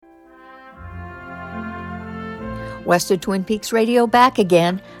West of Twin Peaks Radio back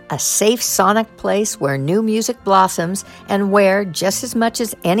again, a safe sonic place where new music blossoms and where, just as much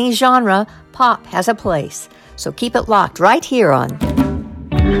as any genre, pop has a place. So keep it locked right here on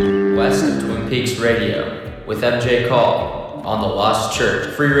West of Twin Peaks Radio with MJ Call on the Lost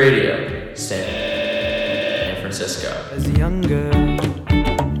Church Free Radio, San Francisco. As a young girl,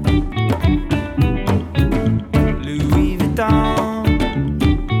 Louis Vuitton.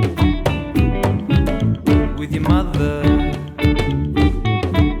 With your mother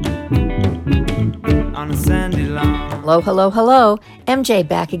on a sandy lawn. Hello, hello, hello. MJ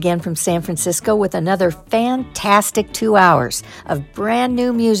back again from San Francisco with another fantastic 2 hours of brand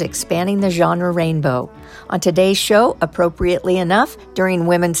new music spanning the genre rainbow. On today's show, appropriately enough, during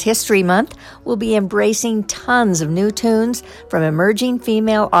Women's History Month, we'll be embracing tons of new tunes from emerging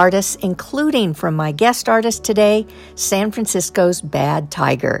female artists, including from my guest artist today, San Francisco's Bad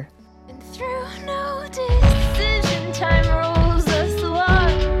Tiger.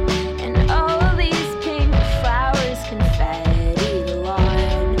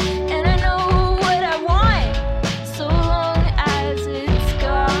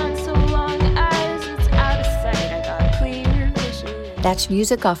 That's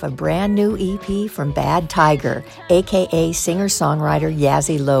music off a brand new EP from Bad Tiger, aka singer-songwriter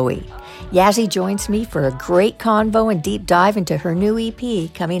Yasi Lowy. Yasi joins me for a great convo and deep dive into her new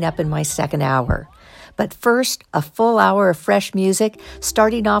EP coming up in my second hour. But first, a full hour of fresh music,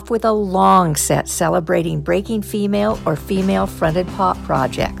 starting off with a long set celebrating breaking female or female-fronted pop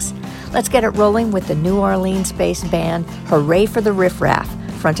projects. Let's get it rolling with the New Orleans-based band Hooray for the Riff Raff,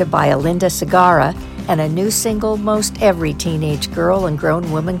 fronted by Alinda Segarra, and a new single most every teenage girl and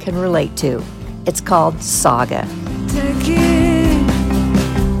grown woman can relate to. It's called Saga. Take it.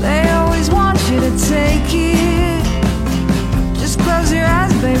 They always want you to take it. Just close your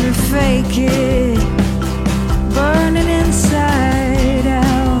eyes, baby, fake it. Burning inside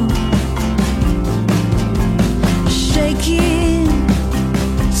out. Shaking,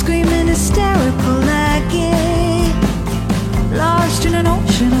 screaming hysterical like it. Lost in an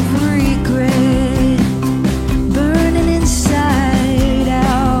ocean of regret. Inside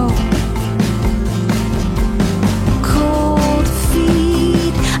out, cold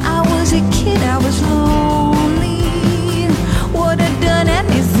feet. I was a kid, I was lonely. Would have done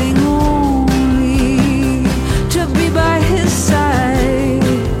anything only to be by his side.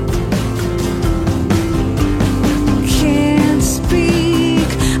 Can't speak,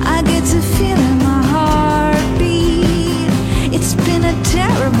 I get to feel in my heartbeat. It's been a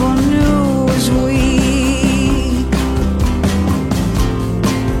terrible news week.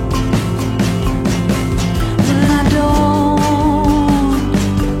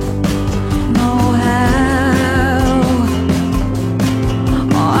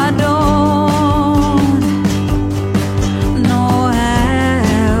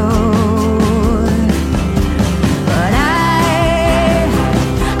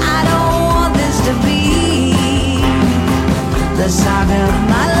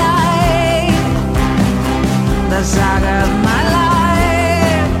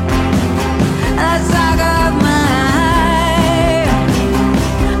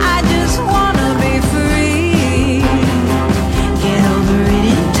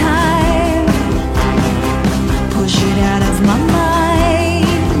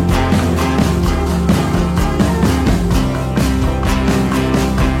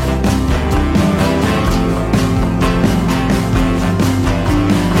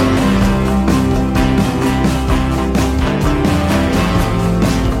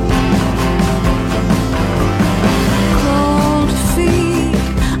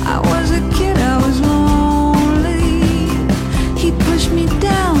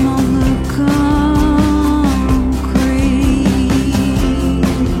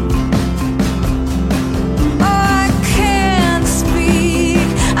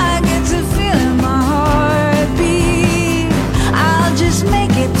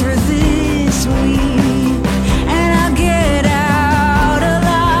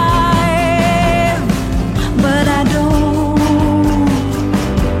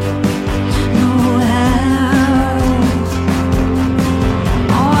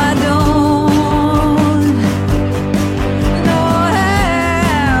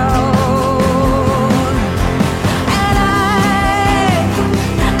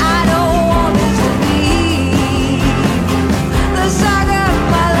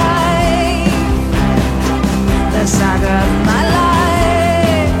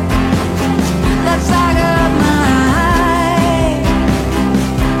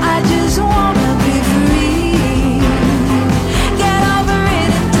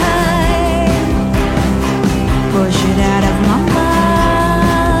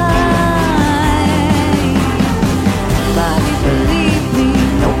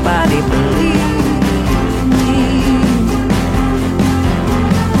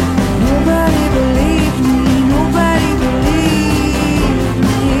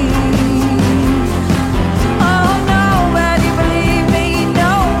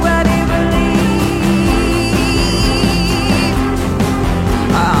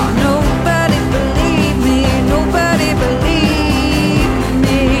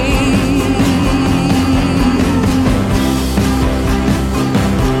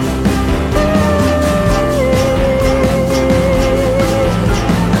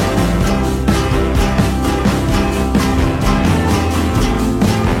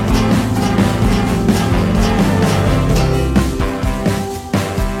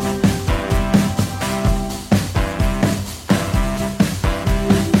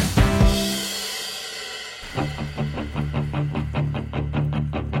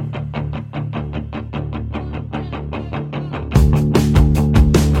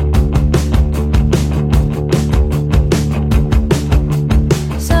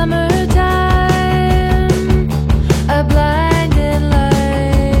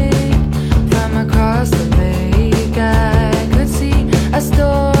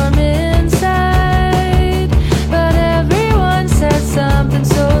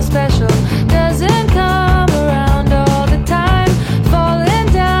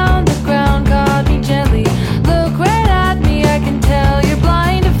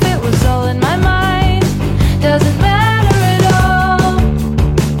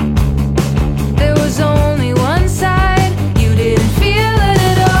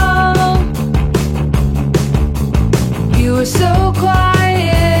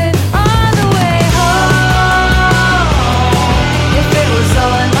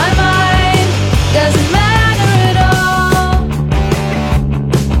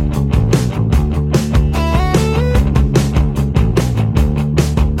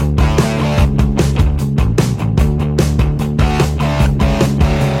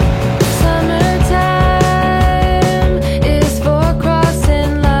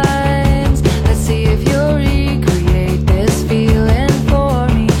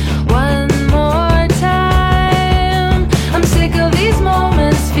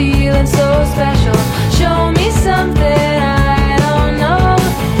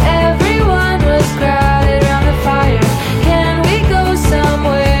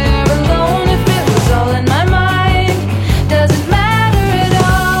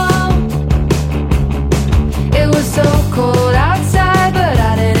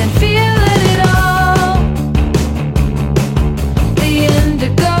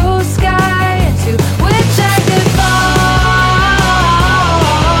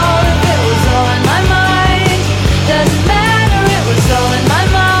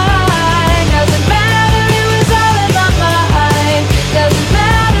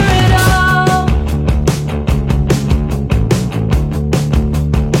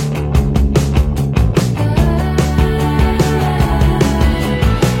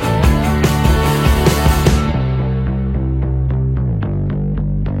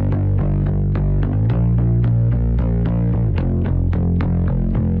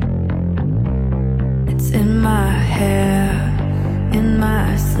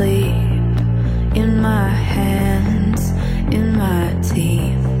 my sleep, in my hands, in my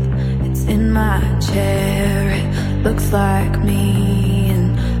teeth. It's in my chair, it looks like me,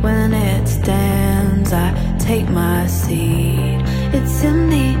 and when it stands I take my seat. It's in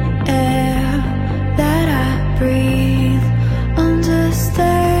the air that I breathe,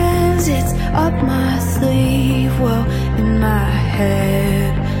 understands, it's up my sleeve. Well, in my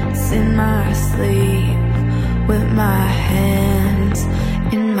head, it's in my sleep, with my hands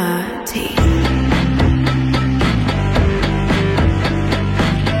in my teeth.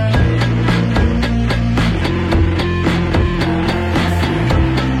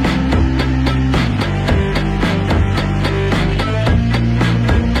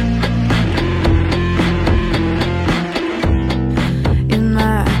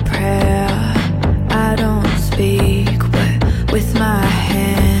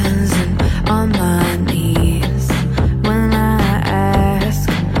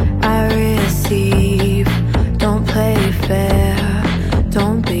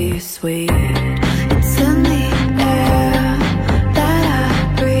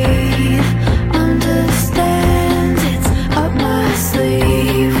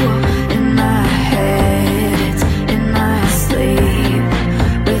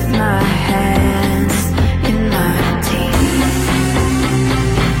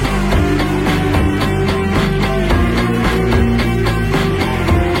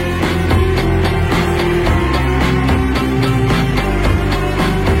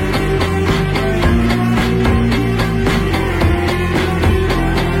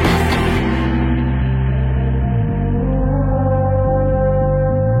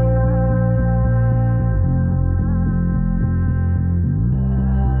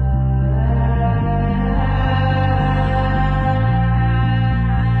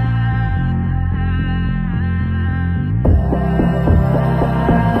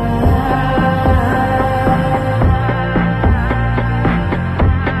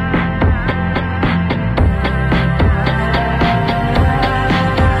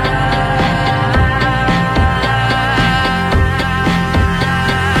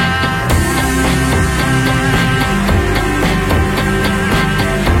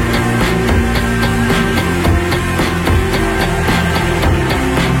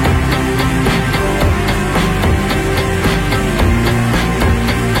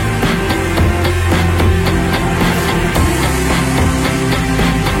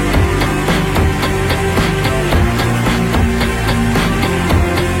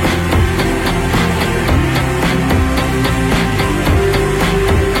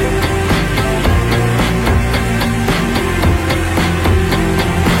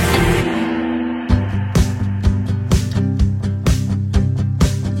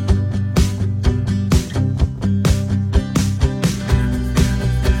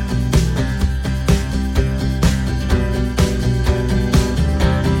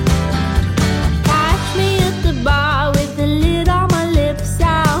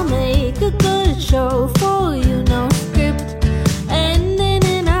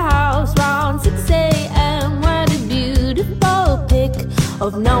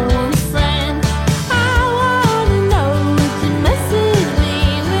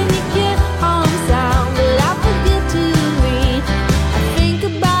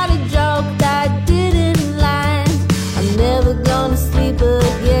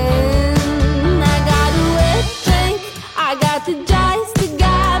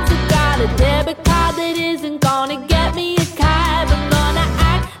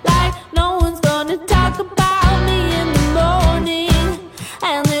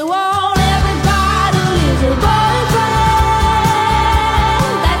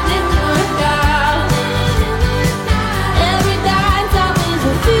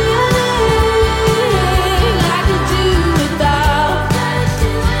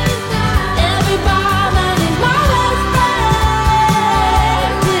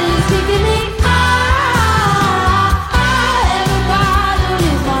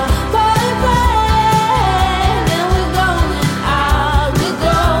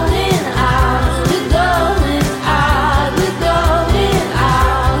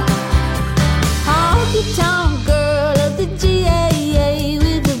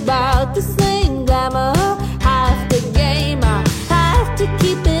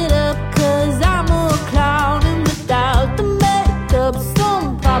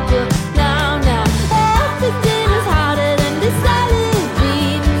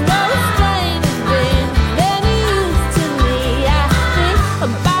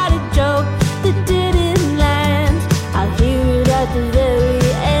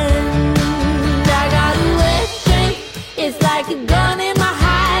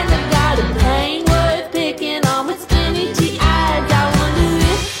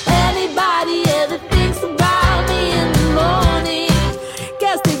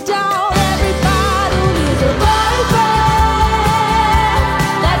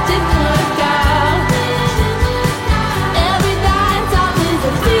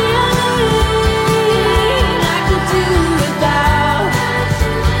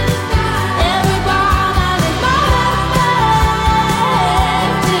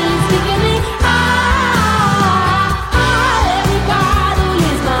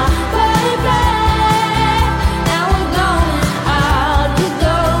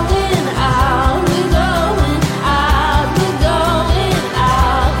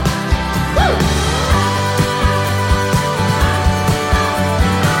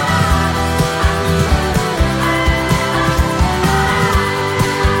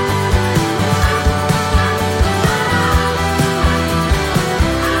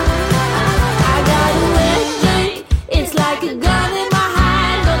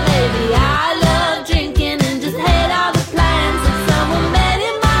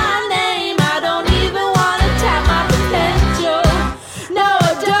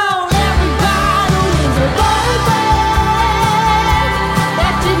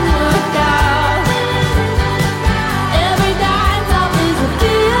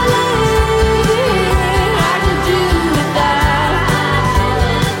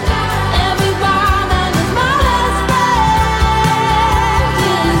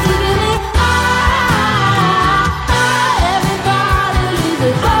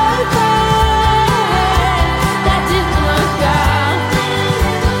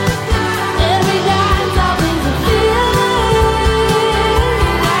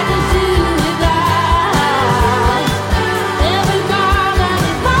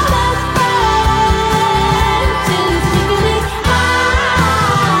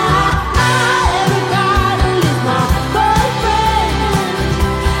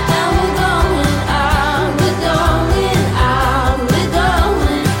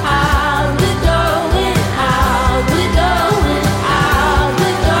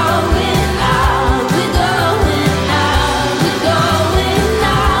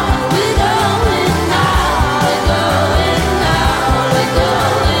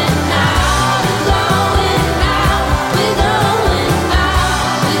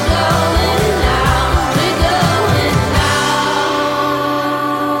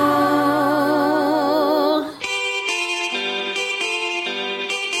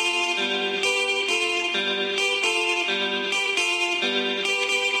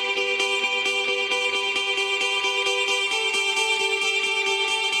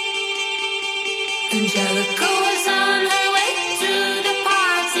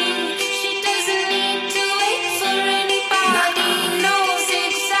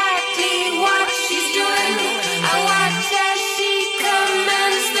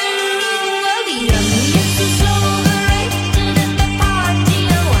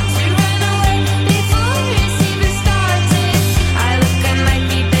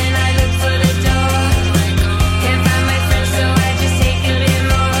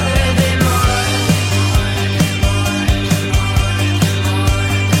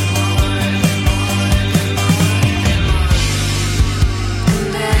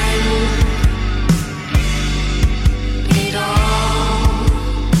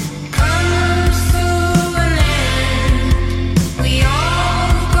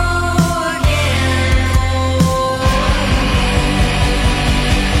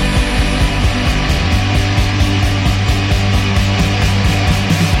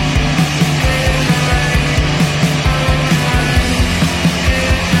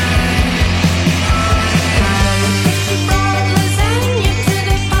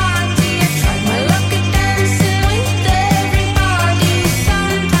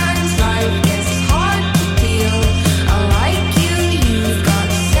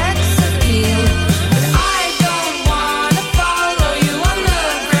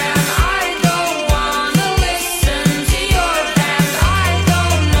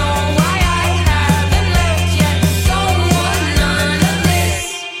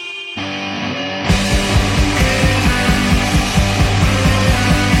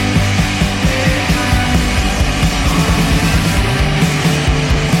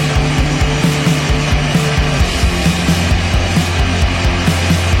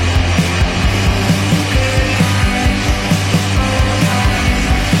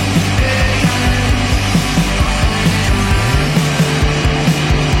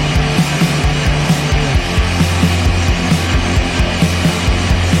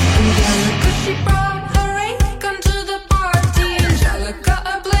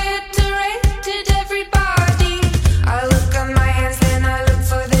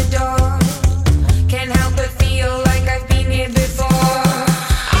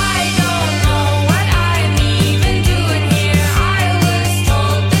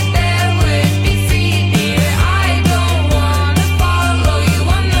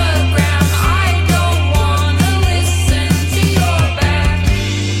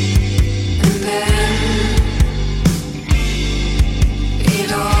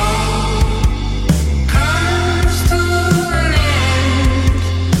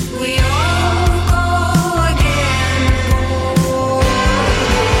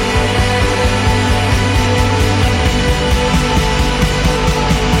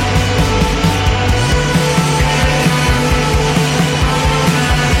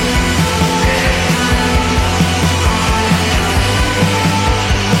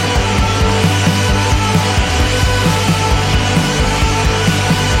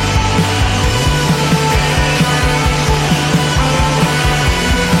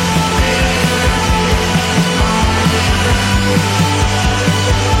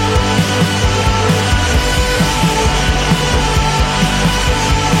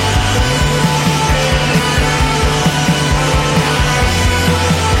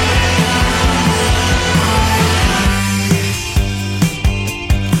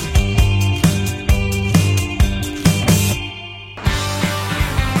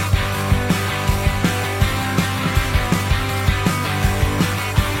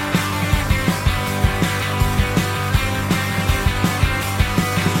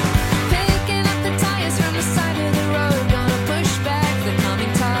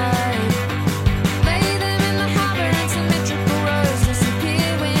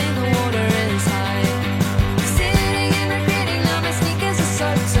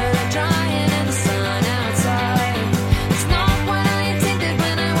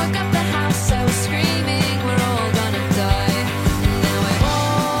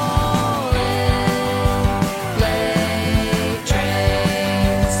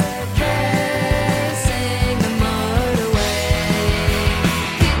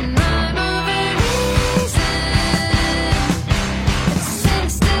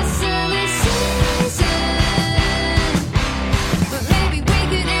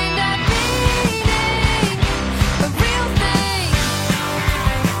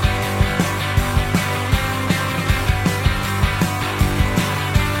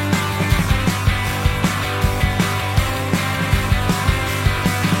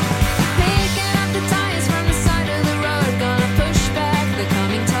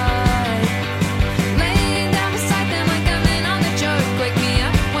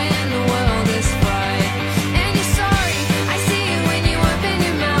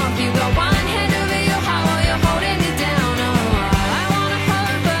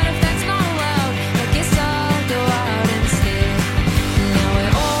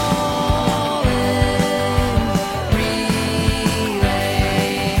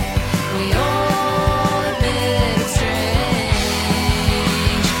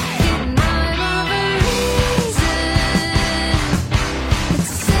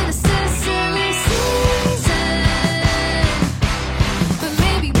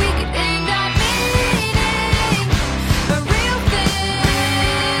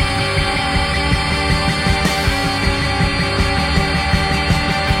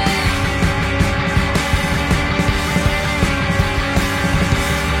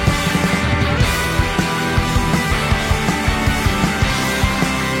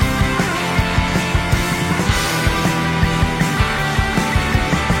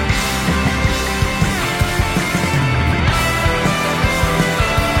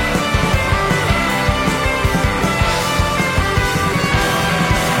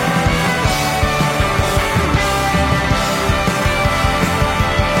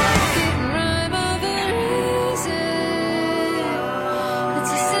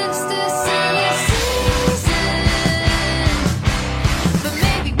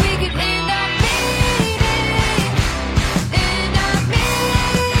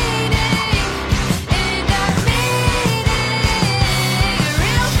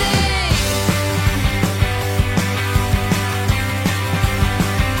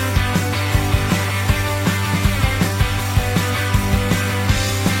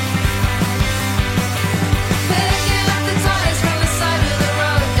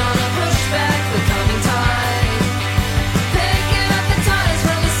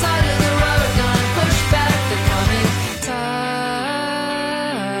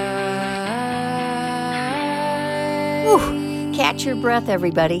 Catch your breath,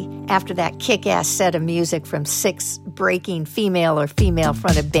 everybody, after that kick-ass set of music from 6 breaking female or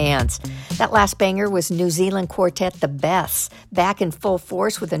female-fronted bands. That last banger was New Zealand quartet The Beths, back in full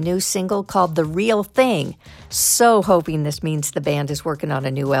force with a new single called The Real Thing. So hoping this means the band is working on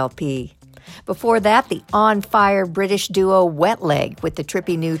a new LP. Before that, the on-fire British duo Wet Leg with the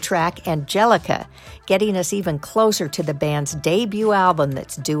trippy new track Angelica, getting us even closer to the band's debut album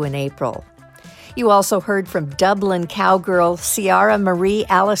that's due in April. You also heard from Dublin cowgirl Ciara Marie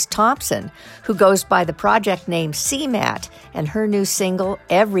Alice Thompson, who goes by the project name CMAT, and her new single,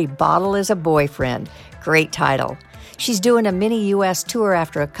 Every Bottle is a Boyfriend. Great title. She's doing a mini U.S. tour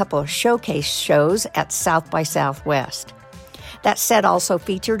after a couple of showcase shows at South by Southwest. That set also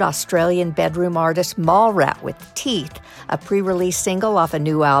featured Australian bedroom artist Mallrat with Teeth, a pre-release single off a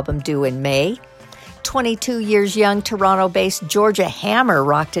new album due in May. 22 years young Toronto-based Georgia Hammer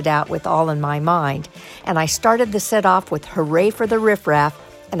rocked it out with All in My Mind, and I started the set off with Hooray for the Riff Raff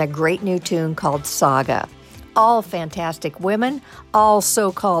and a great new tune called Saga. All fantastic women, all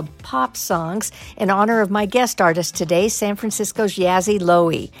so-called pop songs in honor of my guest artist today, San Francisco's Yasi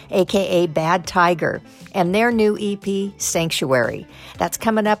Lowy, a.k.a. Bad Tiger, and their new EP, Sanctuary. That's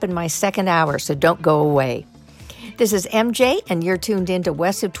coming up in my second hour, so don't go away. This is MJ, and you're tuned in to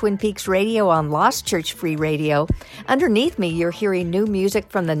West of Twin Peaks Radio on Lost Church Free Radio. Underneath me, you're hearing new music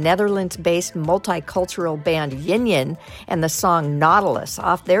from the Netherlands-based multicultural band Yin Yin and the song Nautilus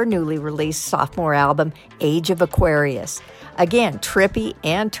off their newly released sophomore album, Age of Aquarius. Again, trippy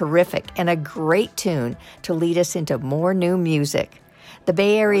and terrific, and a great tune to lead us into more new music. The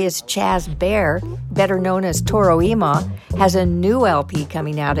Bay Area's Chaz Bear, better known as Toro Ima, has a new LP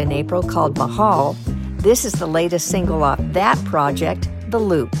coming out in April called Mahal. This is the latest single off that project, The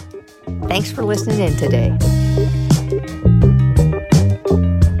Loop. Thanks for listening in today.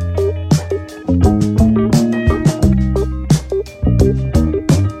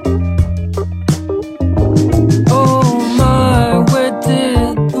 Oh my, where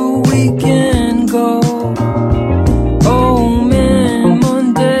did the weekend go? Oh man,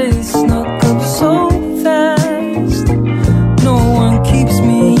 Monday snuck up so fast. No one keeps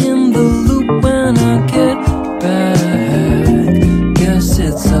me in the loop when I get back. Guess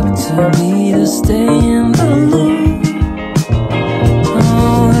it's up to me to stay in the loop.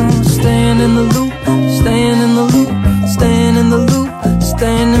 Oh, staying in the loop, staying in the loop, staying in the loop,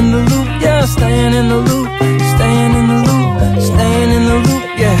 staying in the loop, yeah, staying in the loop, staying in the loop, staying in the loop,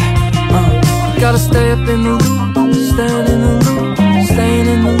 yeah. Gotta stay up in the loop, staying in the loop, staying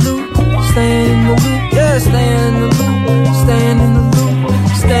in the loop, staying in the loop, yeah, staying in the loop, staying in the loop,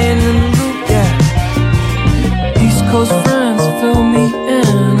 staying in the loop, yeah. East Coast friends fill me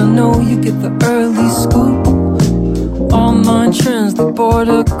in, I know you get the early scoop. Online trends, the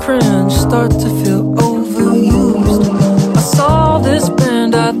border cringe, start to feel overused. I saw this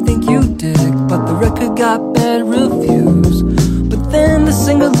band I think you dig, but the record got bad reviews. But then the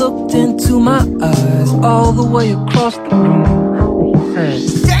singer looked into my eyes all the way across the room. He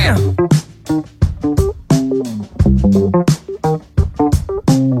said, damn!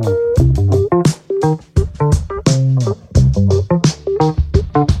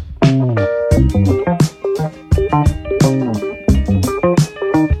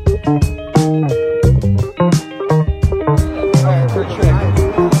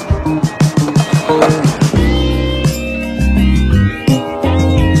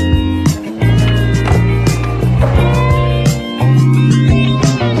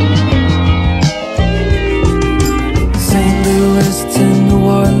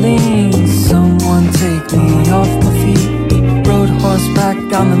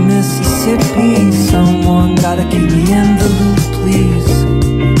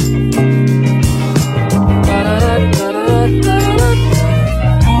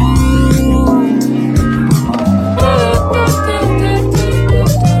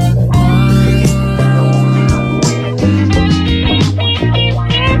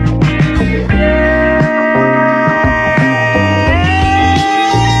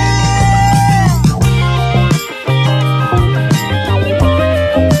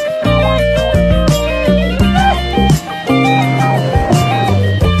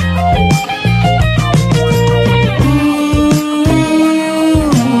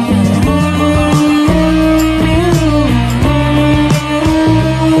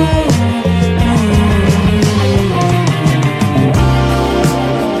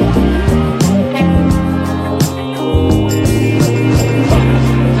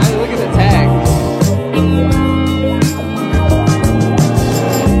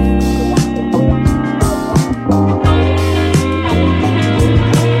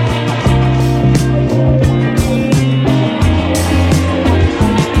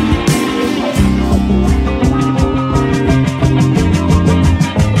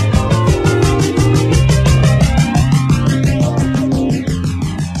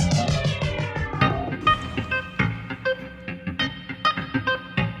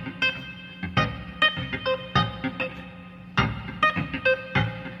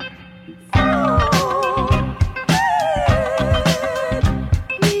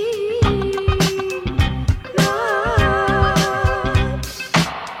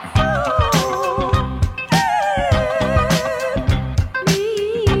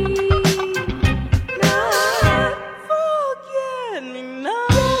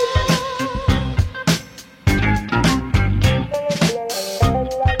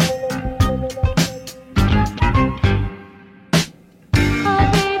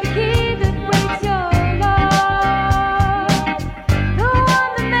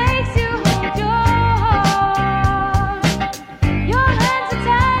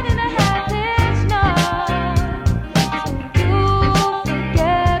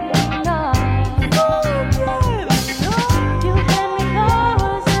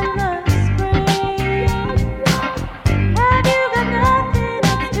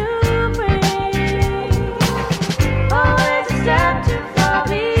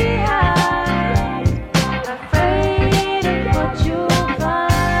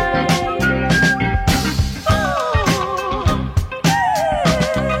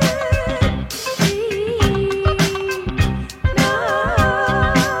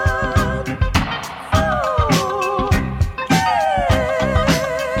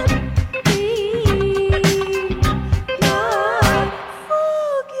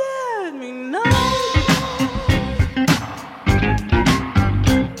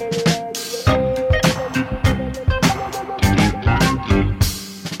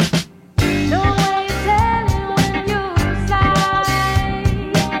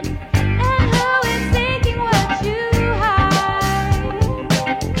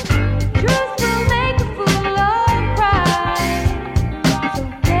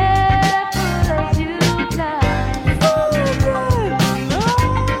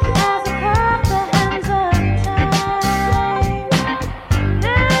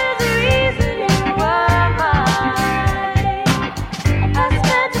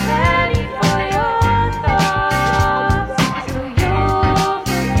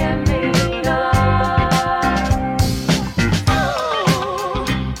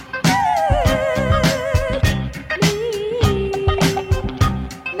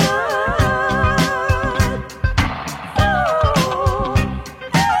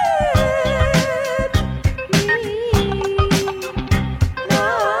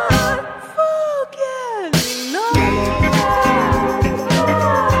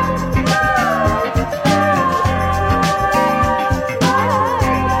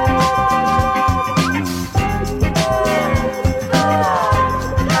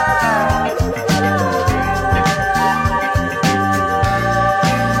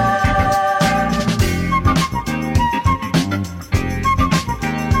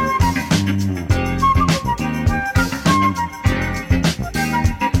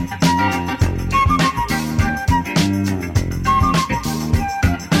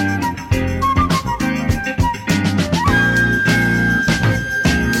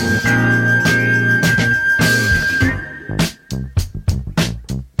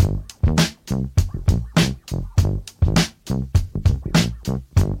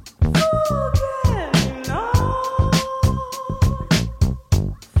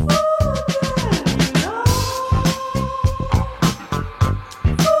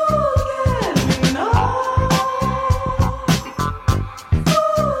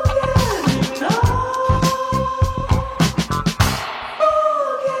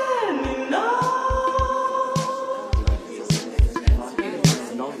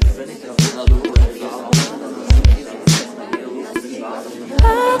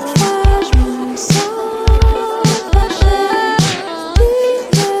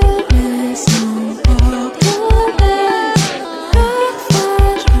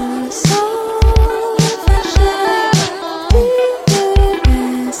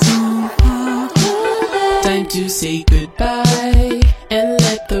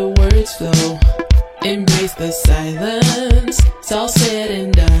 it's all said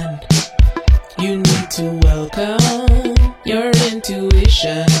and done, you need to welcome your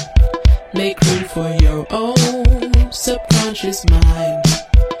intuition. Make room for your own subconscious mind.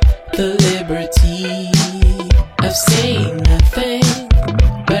 The liberty of saying nothing,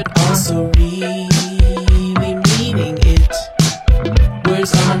 but also really meaning it.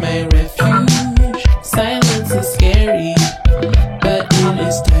 Words are my refuge. Silence is scary, but it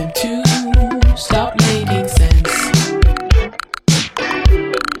is time to stop making sense.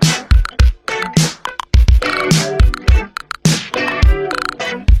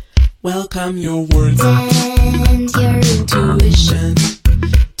 Welcome your words and your intuition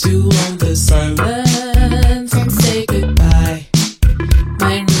to all the silence and say goodbye.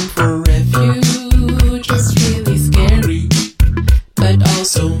 My room for refuge is really scary, but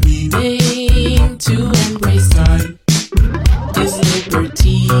also meaning to embrace time. Is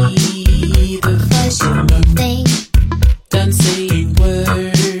liberty the fashion of thing? Done saying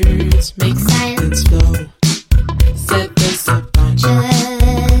words, make silence flow. Set the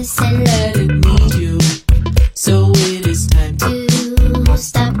subconscious and let it lead you. So it is time to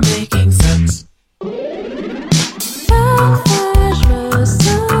stop making sense. Parfois je me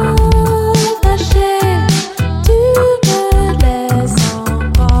sens fâchée, tu me laisses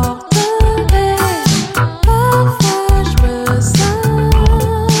emporter. Parfois je me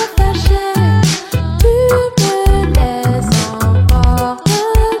sens fâchée, tu me laisses emporter.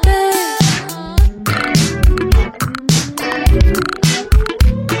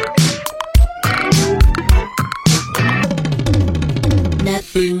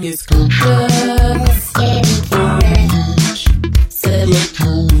 Nothing is complex for refuge. So let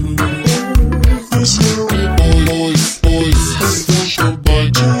go. This voice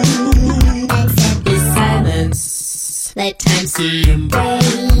is silence. Let time say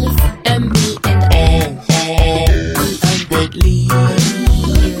embrace and be and all. But leave.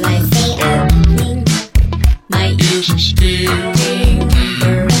 I say everything. My ears are scaring.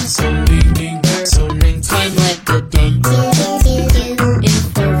 So ringing. Time like the done. In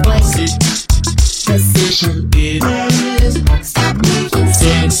four voices. Decision it is. Stop making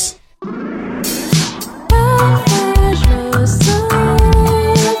sense. Parfois je me sens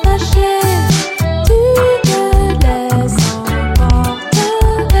fâchée, tu me laisses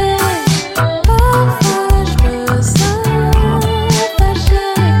emporter. Parfois je me sens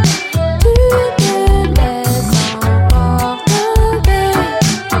fâchée, tu me laisses emporter.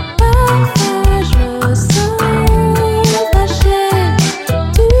 Parfois je me sens fâchée,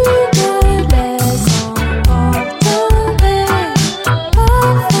 tu me laisses emporter.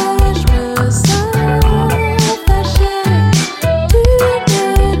 Parfois je me sens fâchée, tu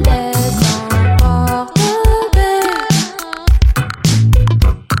me laisses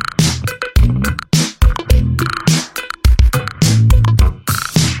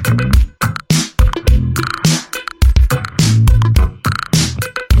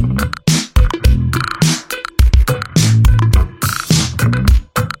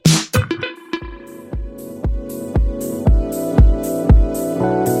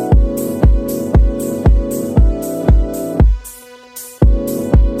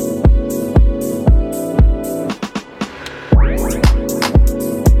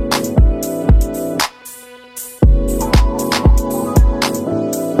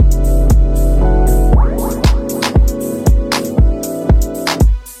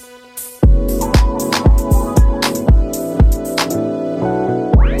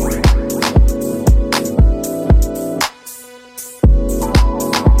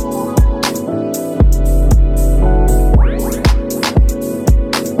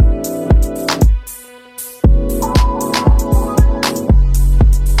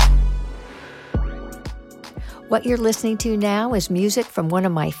What you're listening to now is music from one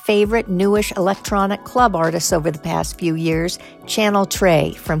of my favorite newish electronic club artists over the past few years, Channel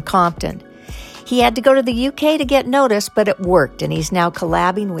Trey from Compton. He had to go to the UK to get noticed, but it worked, and he's now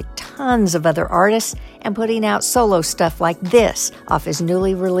collabing with tons of other artists and putting out solo stuff like this off his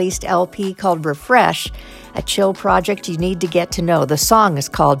newly released LP called Refresh, a chill project you need to get to know. The song is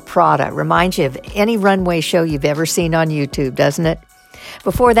called Prada. Reminds you of any runway show you've ever seen on YouTube, doesn't it?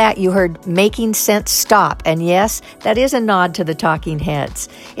 Before that, you heard Making Sense Stop, and yes, that is a nod to the Talking Heads.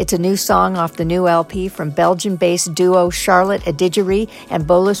 It's a new song off the new LP from Belgian-based duo Charlotte Adigéry and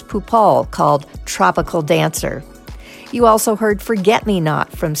Bolus Pupal called Tropical Dancer. You also heard Forget Me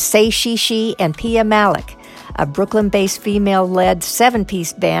Not from Say She and Pia Malik, a Brooklyn-based female-led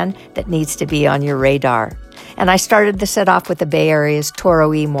 7-piece band that needs to be on your radar. And I started the set off with the Bay Area's Toro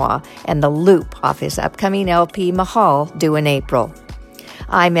y Moi and The Loop off his upcoming LP Mahal, due in April.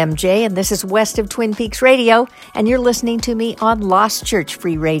 I'm MJ, and this is West of Twin Peaks Radio, and you're listening to me on Lost Church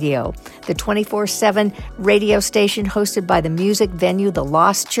Free Radio, the 24/7 radio station hosted by the music venue The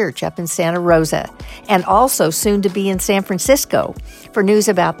Lost Church up in Santa Rosa, and also soon to be in San Francisco. For news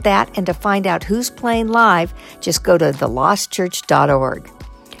about that and to find out who's playing live, just go to thelostchurch.org.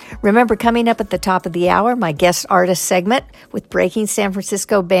 Remember, coming up at the top of the hour, my guest artist segment with breaking San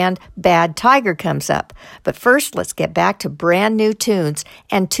Francisco band Bad Tiger comes up. But first, let's get back to brand new tunes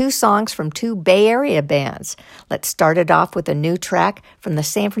and two songs from two Bay Area bands. Let's start it off with a new track from the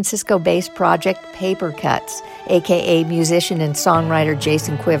San Francisco-based project Paper Cuts, a.k.a. musician and songwriter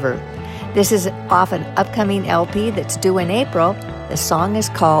Jason Quiver. This is off an upcoming LP that's due in April. The song is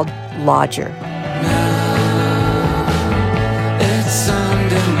called Lodger. It's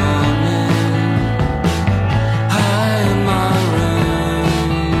Sunday morning, high in my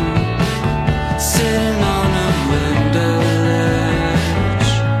room, sitting on a window ledge.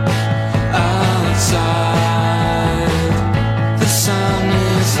 Outside, the sun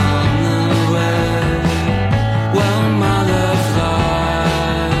is on the way. Well, my love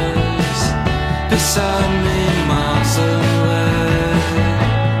lies beside me, miles away.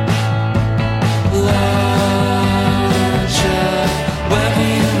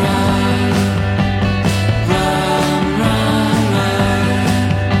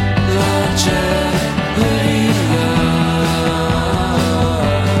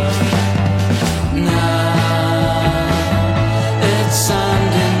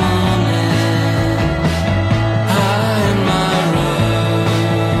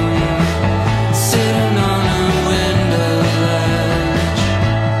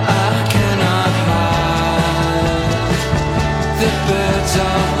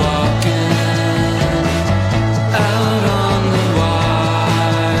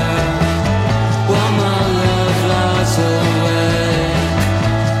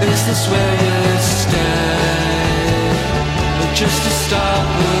 Just to stop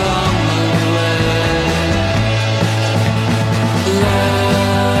along the way.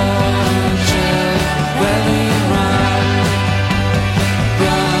 Lodger, where do you run?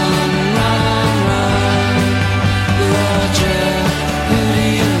 Run, run, run. Lodger, who do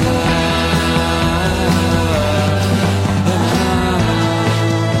you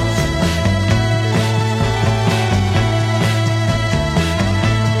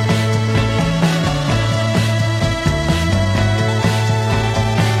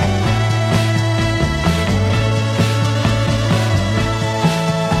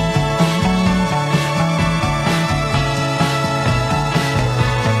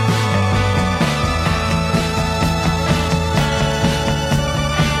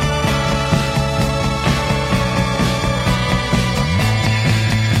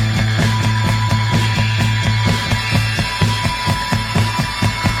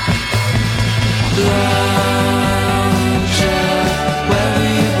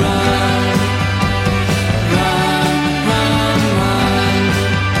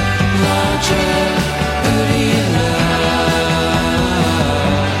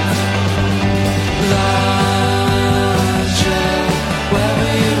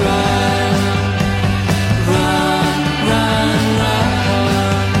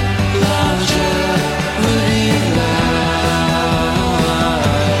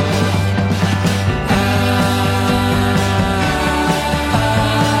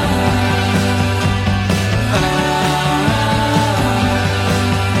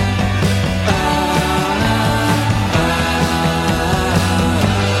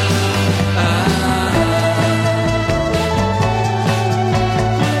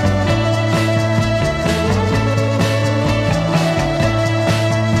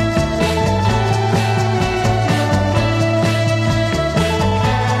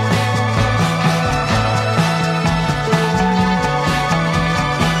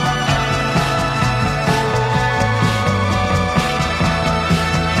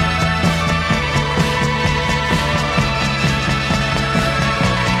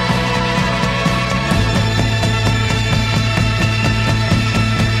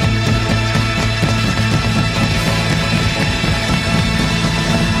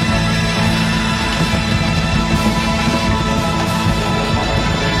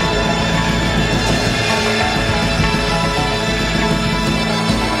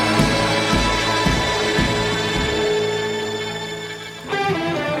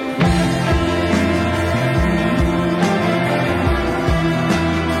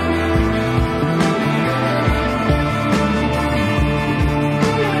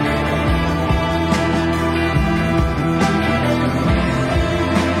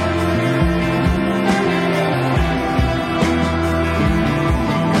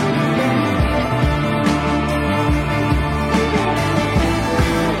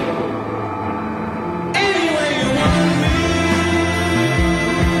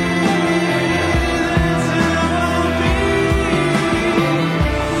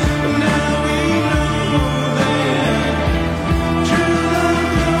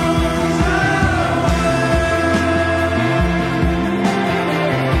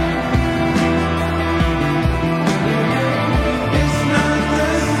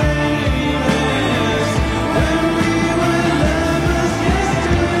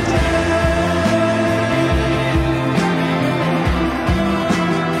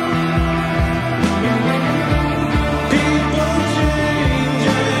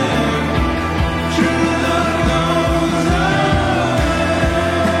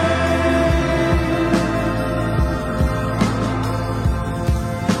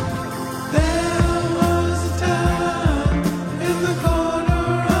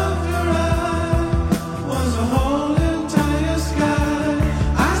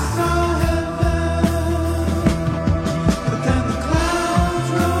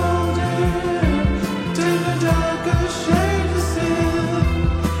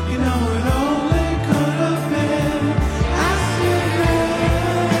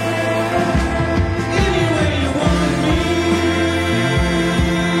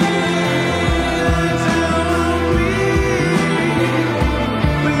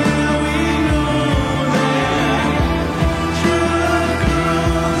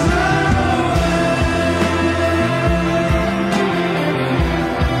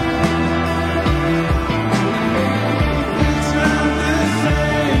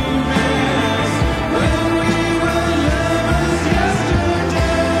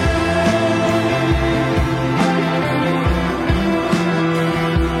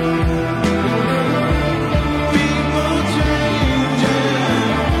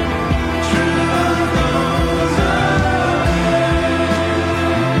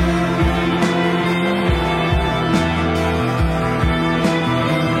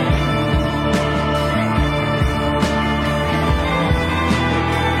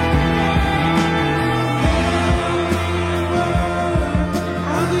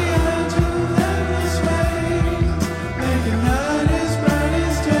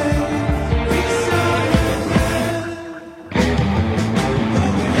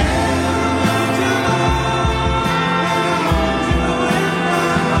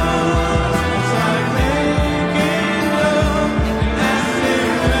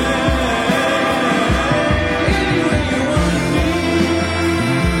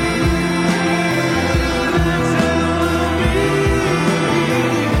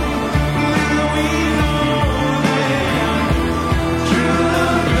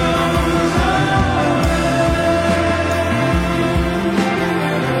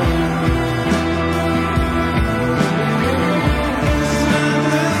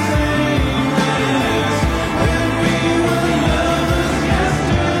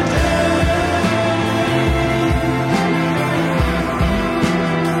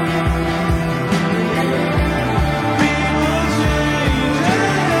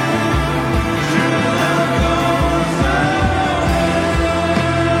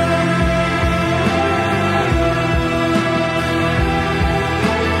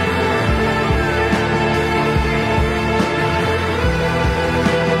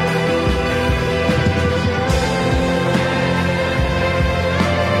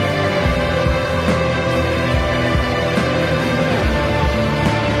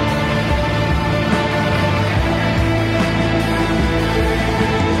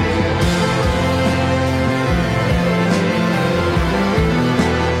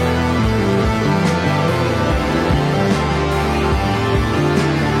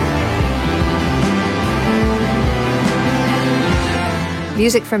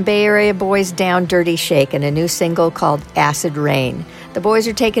Music from Bay Area boys Down Dirty Shake and a new single called Acid Rain. The boys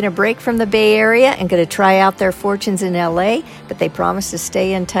are taking a break from the Bay Area and going to try out their fortunes in LA, but they promise to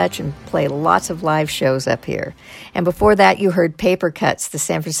stay in touch and play lots of live shows up here. And before that, you heard Paper Cuts, the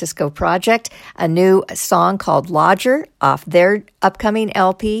San Francisco Project, a new song called Lodger off their upcoming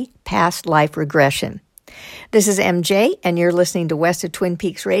LP, Past Life Regression. This is MJ, and you're listening to West of Twin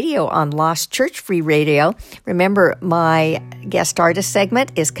Peaks Radio on Lost Church Free Radio. Remember, my guest artist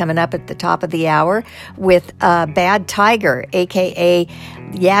segment is coming up at the top of the hour with Bad Tiger, a.k.a.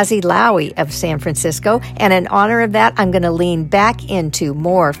 Yasi Lowy of San Francisco. And in honor of that, I'm going to lean back into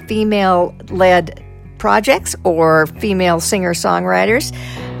more female-led projects or female singer-songwriters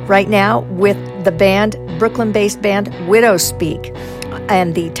right now with the band, Brooklyn-based band Widow Speak,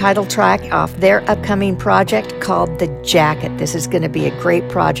 and the title track off their upcoming project called The Jacket. This is going to be a great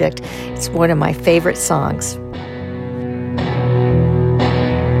project. It's one of my favorite songs.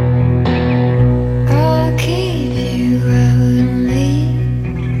 I'll keep you out of me.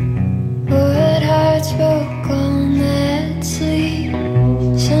 What hearts broke on that sleep.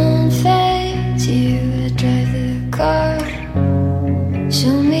 Sun fades, you drive the car.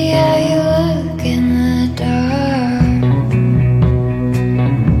 Show me how you look in the dark.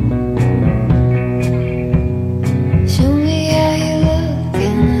 Show me how you look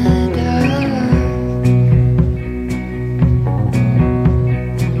in the dark.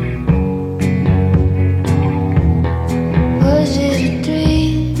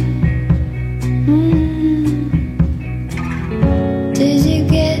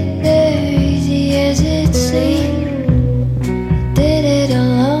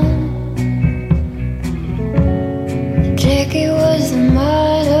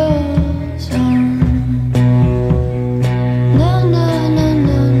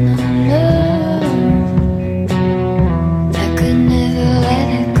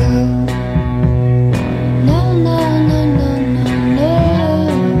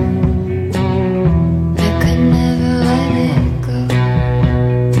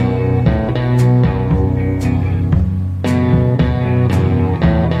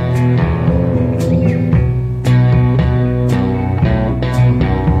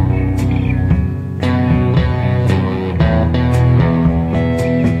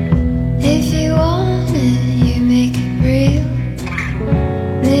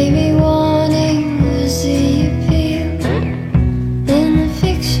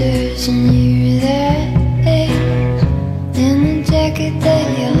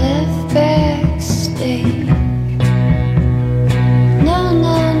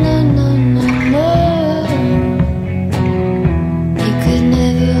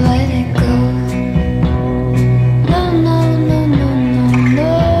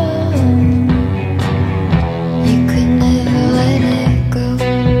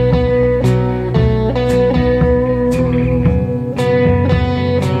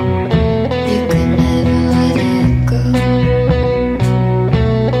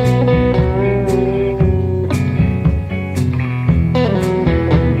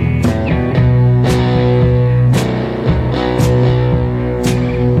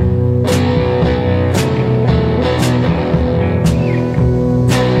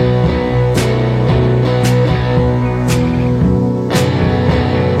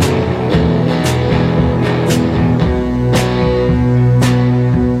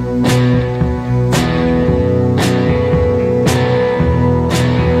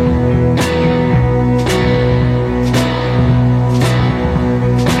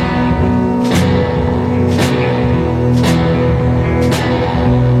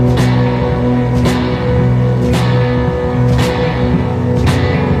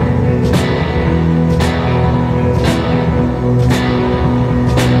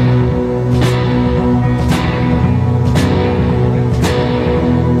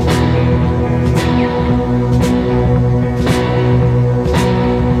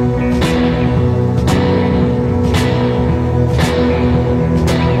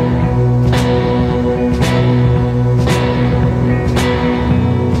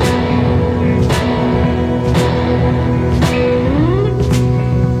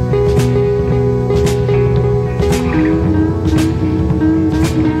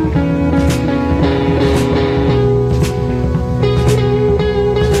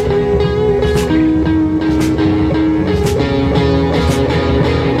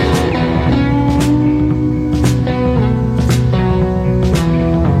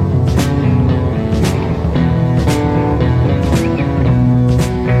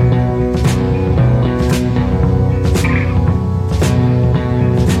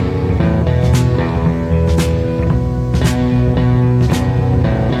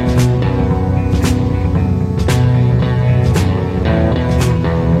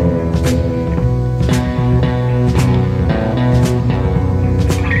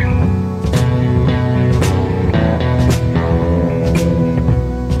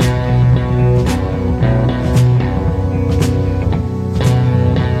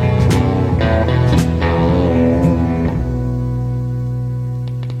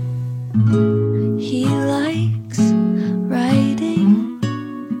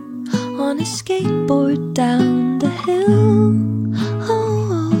 skateboard down the hill.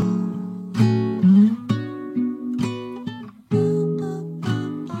 Oh.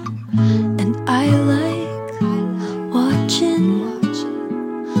 And I like watching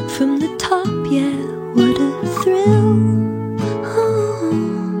from the top, yeah, what a thrill. Oh.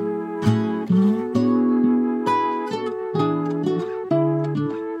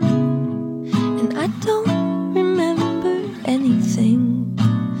 And I don't remember anything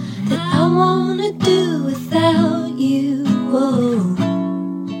that I wanna do without you. Oh.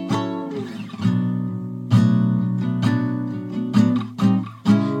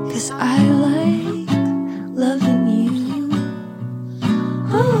 'Cause I like loving you.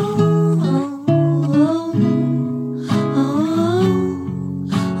 Oh.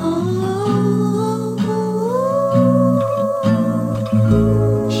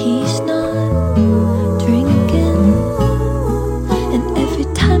 He's not drinking, and every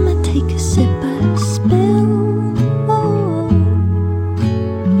time I take a sip I spill. Oh.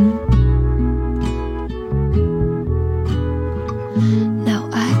 Now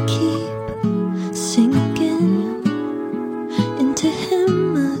I keep sinking into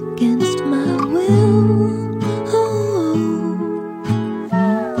him against my will. Oh.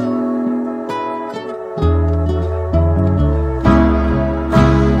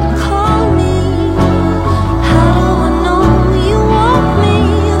 Call me, how do I know you want me?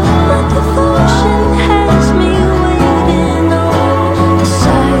 My devotion has me waiting on the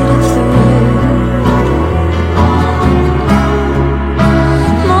side of the road.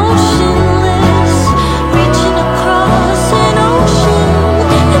 Motionless, reaching across an ocean,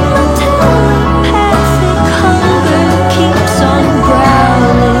 and my telepathic hunger keeps on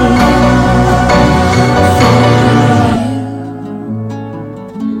growling for you.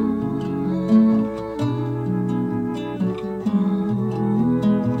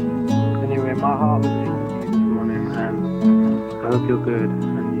 Anyway, my heart was singing to you this morning, and I hope you're good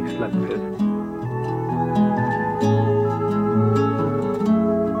and you slept good.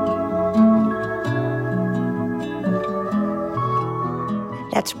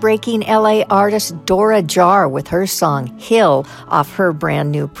 That's breaking LA artist Dora Jar with her song Hill off her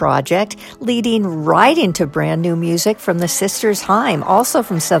brand new project, leading right into brand new music from the sisters HAIM, also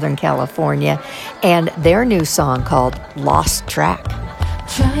from Southern California, and their new song called Lost Track.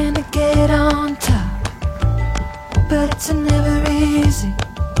 Trying to get on top, but it's never easy.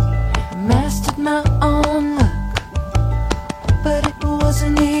 I mastered my own luck, but it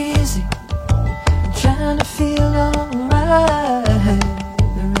wasn't easy. I'm trying to feel alright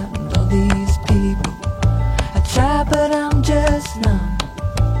around all these people. I try, but I'm just numb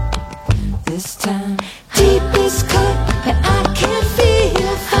this time. Deep is cut, and I can't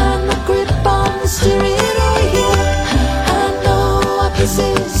feel. Find my grip on the steering wheel. I know I can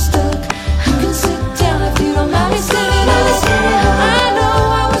stay stuck. You can sit down if you don't mind me standing up. I know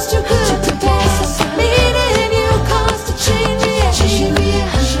I was too good to pass. Needing you caused a chain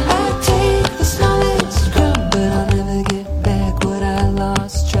reaction. I take the smallest crumb, but I'll never get back what I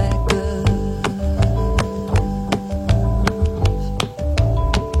lost track of.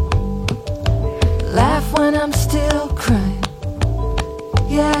 Laugh when I'm still crying.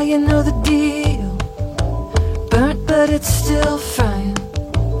 Yeah, you know the deal. Burnt, but it's still frying.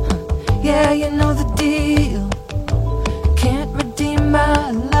 Yeah, you know the deal. Can't redeem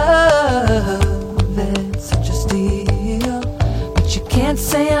my love. It's such a steal. But you can't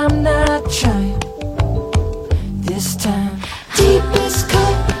say I'm not trying this time. Deep is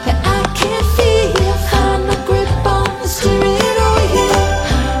cut, and I can't feel. Find my grip on the steering wheel.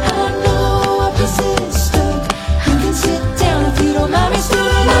 I know I persist stuck. You can sit down if you don't mind me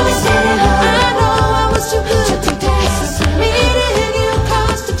standing up. I know I was too good to pass. Meeting you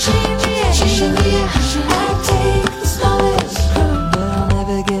caused a chain reaction. I take the smallest crumb, but I'll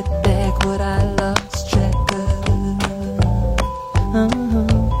never get back what I lost track of.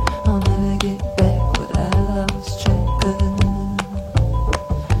 I'll never get back what I lost track of.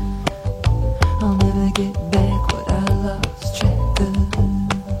 I'll never get back what I lost track of.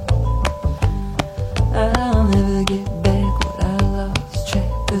 I'll never get back what I lost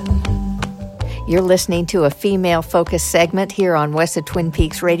track of. You're listening to a female-focused segment here on West of Twin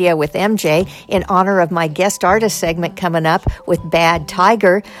Peaks Radio with MJ in honor of my guest artist segment coming up with Bad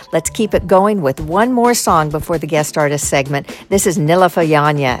Tiger. Let's keep it going with one more song before the guest artist segment. This is Nilufer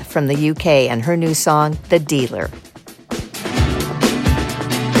Yanya from the UK and her new song, The Dealer.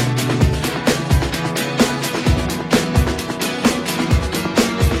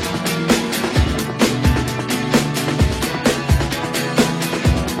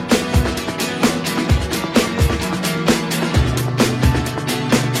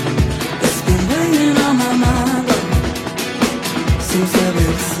 It's been way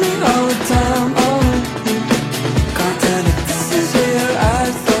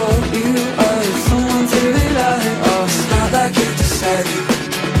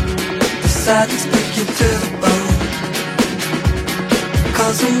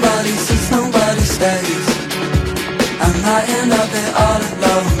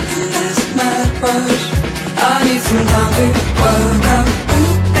to work out who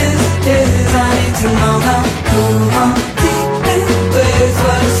this is. I need to know how. Who are deep ways?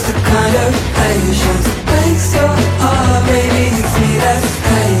 What's the kind of patience breaks your heart? Maybe it's me that's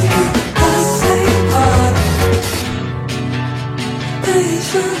taking the same part.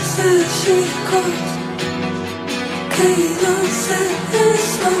 Patience says she goes. Cadence set in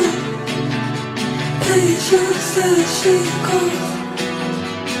stone. Patience says she goes.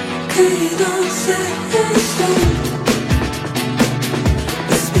 Cadence set in stone.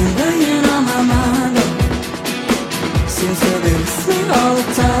 It's been weighing on my mind, oh. Seems to be with me all the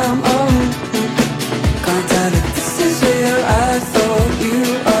time, oh. Can't tell if this is real. I thought you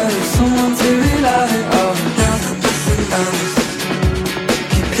were someone to rely on. Now that nothing else,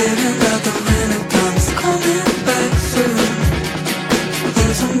 keep hearing that the minute time's coming back soon.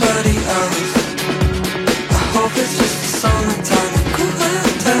 There's somebody else. I hope it's just a summertime that could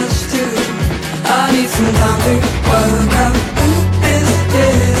attach to. I need some time to work out who this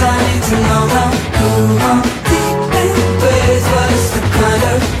is. I need to know how. Who are deep in ways? What's the kind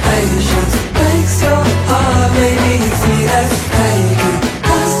of patience breaks your heart? Maybe it's me that's taking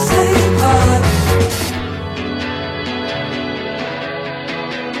the same part.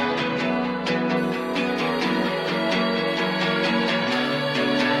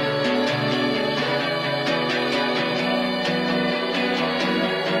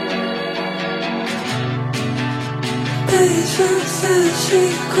 Patience says she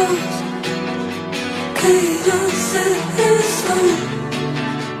goes. Cadence set in stone.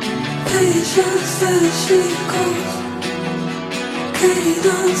 Patience says she goes.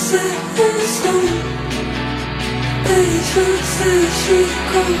 Cadence set in stone. Patience says she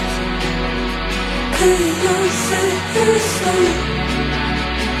goes. Cadence set in stone.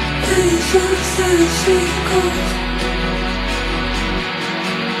 Patience says she goes.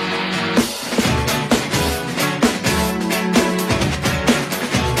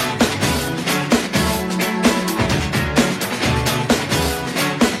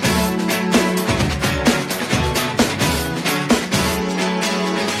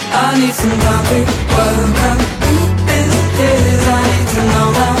 I need some time to work out who this is. I need to know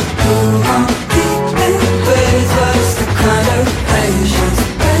how. Who are deep in ways? What's the kind of patience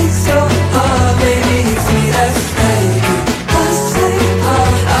breaks your heart? Maybe it's me that's taking the same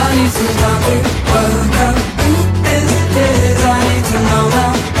part. I need some time to work out who this is. I need to know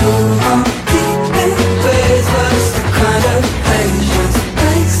how. Who are deep in ways? What's the kind of patience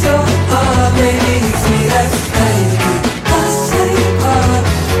breaks your heart? Maybe it's me that's taking the same part.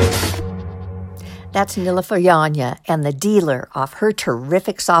 That's Nilufer Yanya and The Dealer off her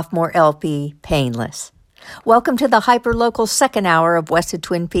terrific sophomore LP, Painless. Welcome to the hyperlocal second hour of West of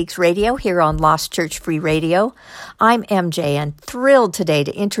Twin Peaks Radio here on Lost Church Free Radio. I'm MJ and thrilled today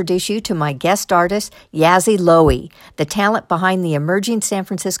to introduce you to my guest artist, Yasi Lowy, the talent behind the emerging San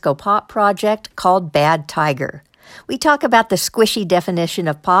Francisco pop project called Bad Tiger. We talk about the squishy definition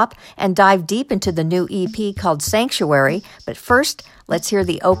of pop and dive deep into the new EP called Sanctuary, but first, let's hear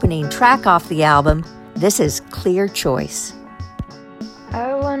the opening track off the album. This is Clear Choice.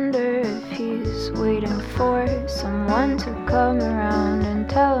 I wonder if he's waiting for someone to come around and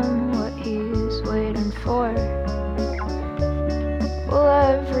tell him what he's waiting for. Well,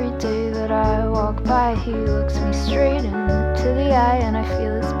 every day that I walk by, he looks me straight into the eye, and I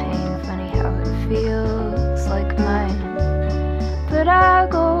feel his pain. Funny how it feels like mine. But I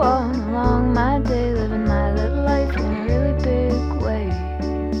go on along my day, living my little life in a really big way.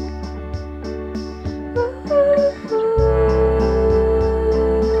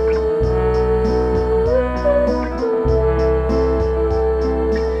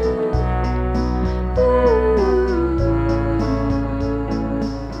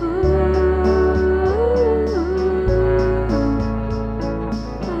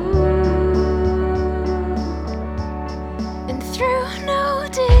 And through no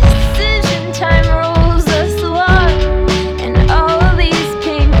distance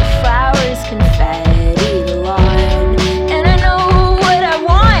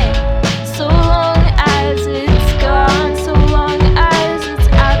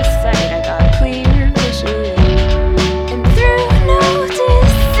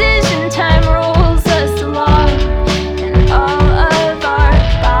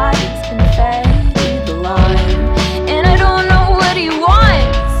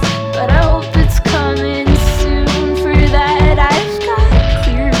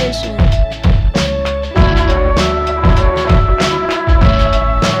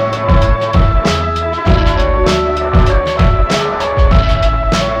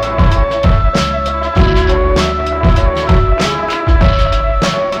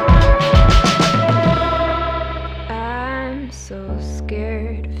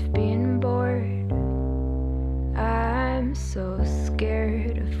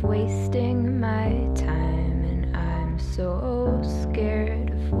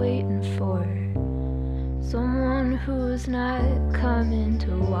someone who's not coming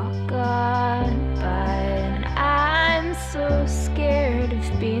to walk on by. And I'm so scared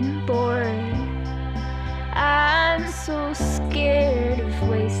of being bored. I'm so scared of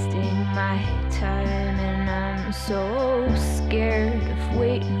wasting my time. And I'm so scared of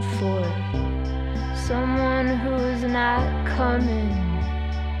waiting for someone who's not coming.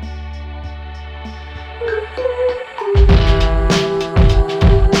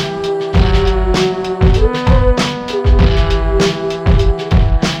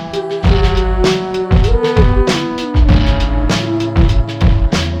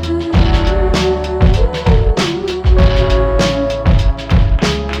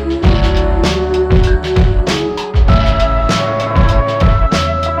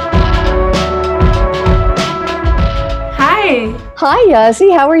 Hi,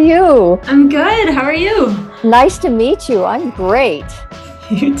 Yasi. How are you? I'm good. How are you? Nice to meet you. I'm great.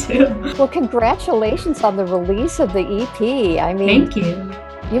 You too. Well, congratulations on the release of the EP. I mean, Thank you.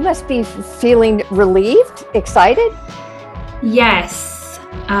 You must be feeling relieved, excited? Yes.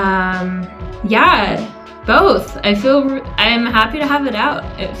 Yeah, both. I'm happy to have it out.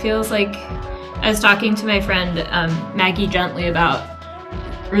 It feels like I was talking to my friend Maggie Gently about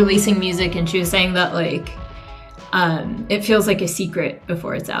releasing music, and she was saying that like it feels like a secret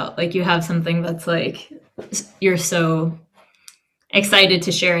before it's out. Like you have something that's like you're so excited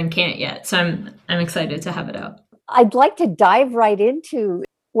to share and can't yet. So I'm excited to have it out. I'd like to dive right into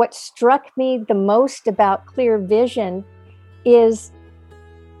what struck me the most about Clear Vision is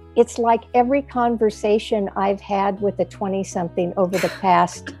it's like every conversation I've had with a 20-something over the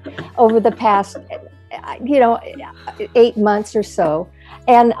past 8 months or so.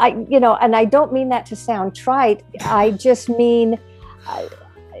 And I don't mean that to sound trite. I just mean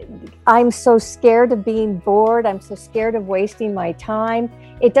I'm so scared of being bored. I'm so scared of wasting my time.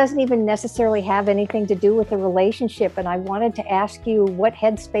 It doesn't even necessarily have anything to do with the relationship. And I wanted to ask you what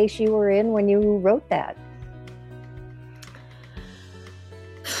headspace you were in when you wrote that.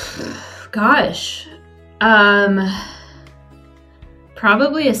 Gosh.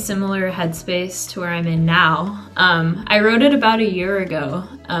 Probably a similar headspace to where I'm in now. I wrote it about a year ago,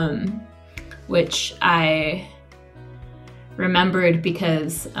 which I remembered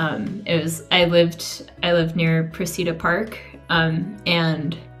because I lived near Presida Park,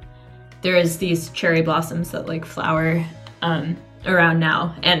 and there's these cherry blossoms that like flower around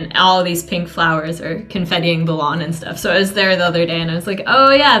now, and all these pink flowers are confettiing the lawn and stuff. So I was there the other day and I was like,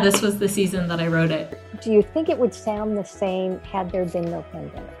 oh yeah, this was the season that I wrote it. Do you think it would sound the same had there been no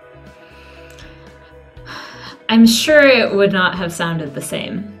pandemic? I'm sure it would not have sounded the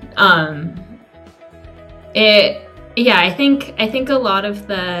same. I think a lot of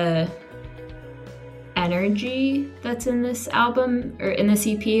the energy that's in this album or in this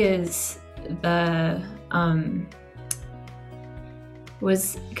EP is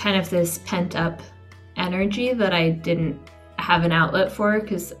was kind of this pent up energy that I didn't have an outlet for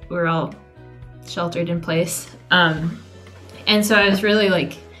because we're all sheltered in place. And so I was really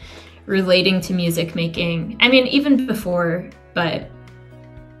like relating to music making. I mean, even before, but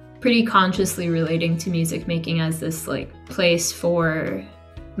pretty consciously relating to music making as this like place for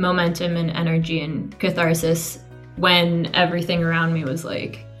momentum and energy and catharsis when everything around me was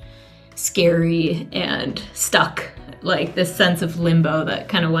like scary and stuck, like this sense of limbo that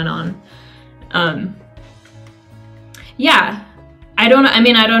kind of went on. I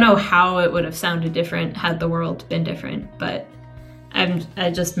don't know how it would have sounded different had the world been different, but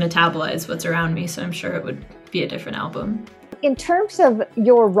I just metabolize what's around me, so I'm sure it would be a different album. In terms of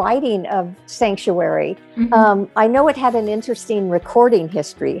your writing of Sanctuary, I know it had an interesting recording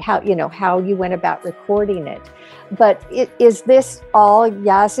history, how you went about recording it. But is this all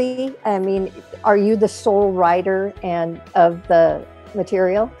Yasi? I mean, are you the sole writer of the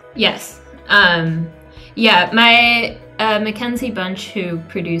material? Yes. My Mackenzie Bunch, who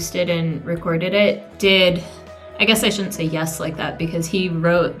produced it and recorded it, did, I guess I shouldn't say yes like that because he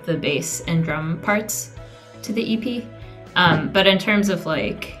wrote the bass and drum parts to the EP. But in terms of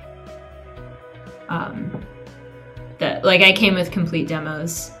like, I came with complete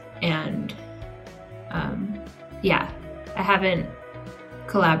demos and, I haven't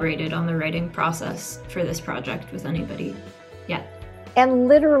collaborated on the writing process for this project with anybody yet. And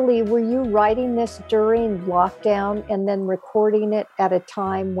literally, were you writing this during lockdown and then recording it at a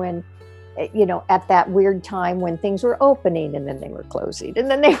time when, at that weird time when things were opening and then they were closing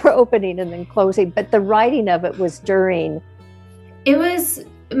and then they were opening and then closing, but the writing of it was during? It was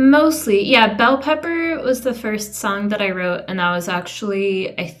mostly, Bell Pepper was the first song that I wrote, and that was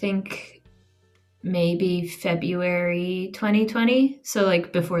actually, I think, maybe February 2020, so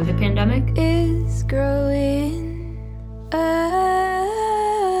like before the pandemic. Is growing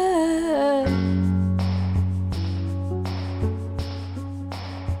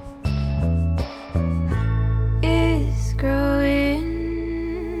is growing.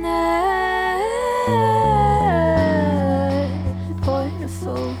 Point of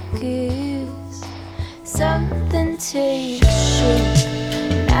focus, something takes shape,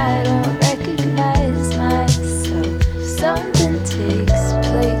 and I don't recognize myself. Something takes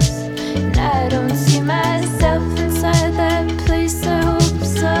place, and I don't see myself inside that place. I hope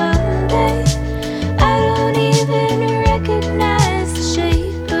someday I don't even recognize the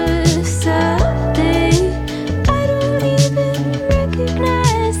shape of someday. I don't even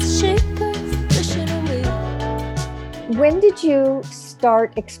recognize the shape of pushing away. When did you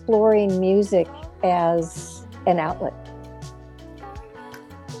start exploring music as an outlet?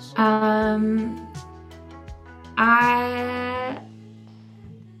 I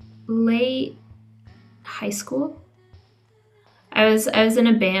late high school. I was in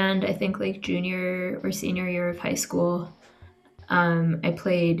a band, I think like junior or senior year of high school. I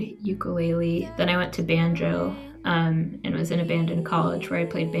played ukulele, then I went to banjo, and was in a band in college where I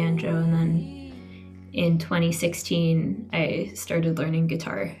played banjo, and then in 2016 I started learning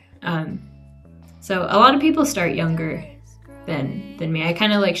guitar. So a lot of people start younger than me. I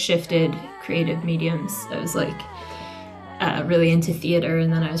kind of like shifted creative mediums. I was like really into theater,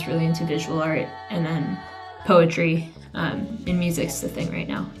 and then I was really into visual art, and then poetry. And music's the thing right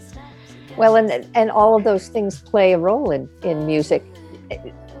now. Well, and all of those things play a role in music.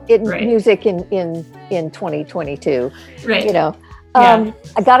 Right. Music in 2022. Right. You know. Yeah.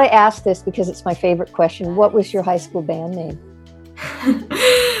 I got to ask this because it's my favorite question. What was your high school band name?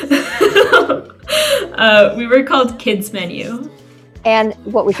 We were called Kids Menu. And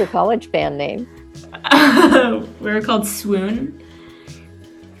what was your college band name? We were called Swoon.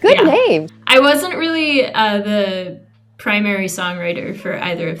 Good name. I wasn't really the primary songwriter for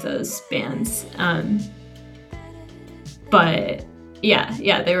either of those bands. But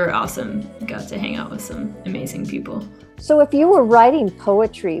yeah, they were awesome. Got to hang out with some amazing people. So if you were writing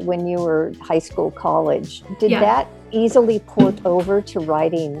poetry when you were high school, college, did that easily port over to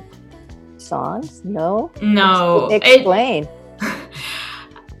writing songs? No? No. Explain.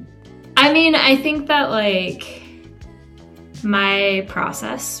 I mean, I think that like my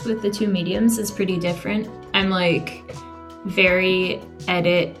process with the two mediums is pretty different. I'm like very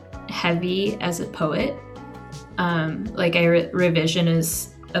edit heavy as a poet. Like revision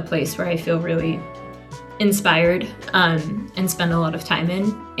is a place where I feel really inspired and spend a lot of time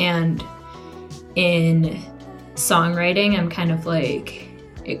in. And in songwriting, I'm kind of like,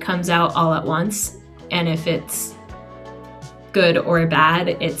 it comes out all at once. And if it's good or bad,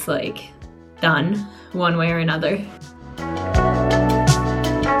 it's like done one way or another.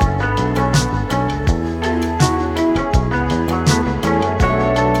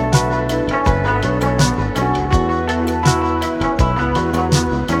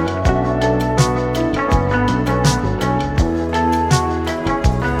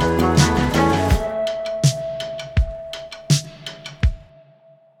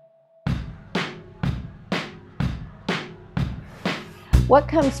 What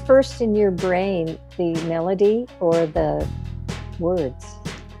comes first in your brain, the melody or the words?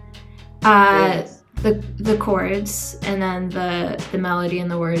 The chords, and then the melody and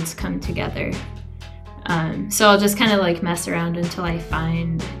the words come together. So I'll just kind of like mess around until I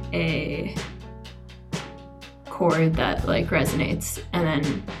find a chord that like resonates,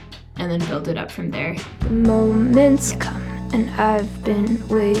 and then build it up from there. The moments come, and I've been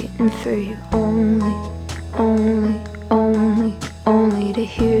waiting for you only to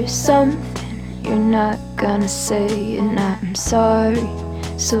hear something you're not gonna say. And I'm sorry,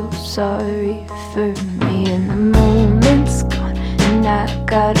 so sorry for me. And the moment's gone, and I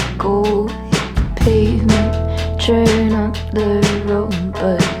gotta go hit the pavement, turn up the road,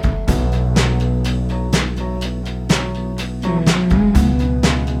 but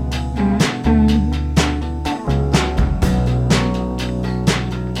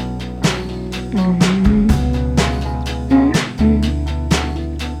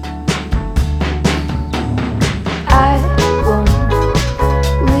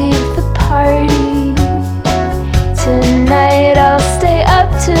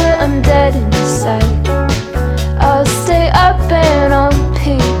I'm dead inside. I'll stay up and I'll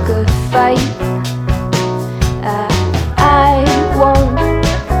pick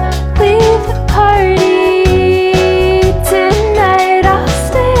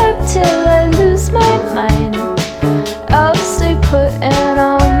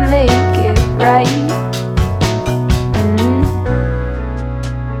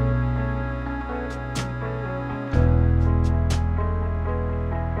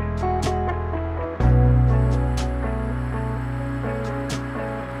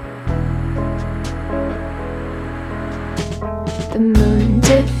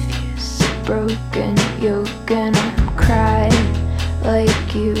diffuse, broken yoke, and I'm crying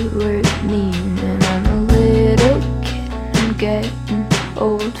like you were mean. And I'm a little kid, I'm getting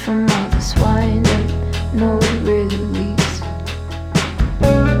old from all this wine and no release.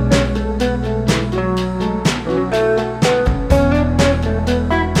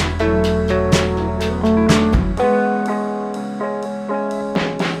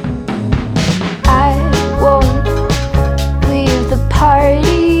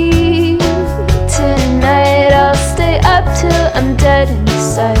 I'm dead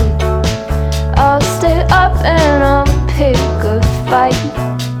inside. I'll stay up and I'll pick a fight.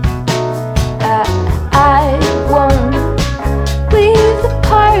 I won't leave the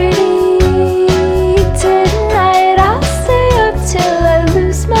party tonight. I'll stay up till I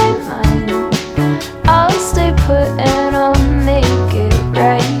lose my mind. I'll stay put and I'll make it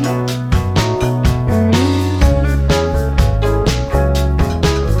right.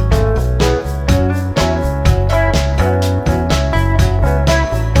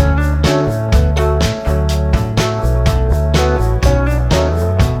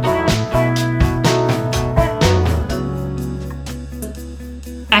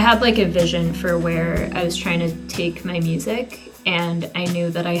 I had like a vision for where I was trying to take my music, and I knew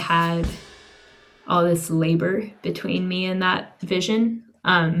that I had all this labor between me and that vision.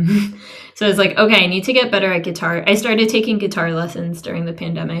 So I was like, okay, I need to get better at guitar. I started taking guitar lessons during the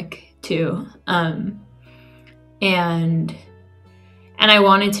pandemic too. And I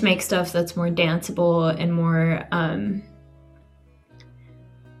wanted to make stuff that's more danceable and more,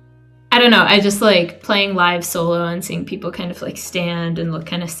 I don't know, I just like playing live solo and seeing people kind of like stand and look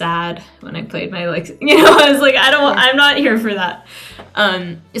kind of sad when I played my, like, you know, I was like, I'm not here for that.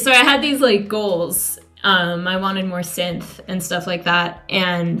 So I had these like goals. I wanted more synth and stuff like that.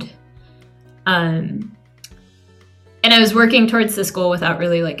 And I was working towards this goal without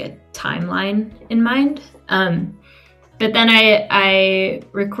really like a timeline in mind. But then I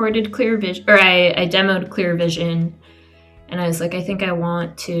recorded Clear Vision, or I demoed Clear Vision. And I was like, I think I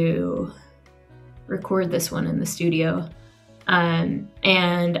want to record this one in the studio. And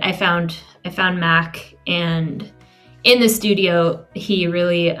I found Mac, and in the studio, he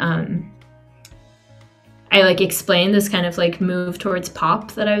really, I like explained this kind of like move towards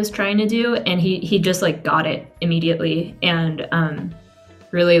pop that I was trying to do. And he just like got it immediately and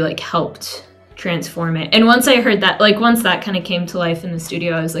really like helped transform it. And once I heard that, like once that kind of came to life in the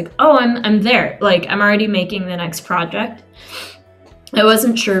studio, I was like, oh, I'm there. Like I'm already making the next project. I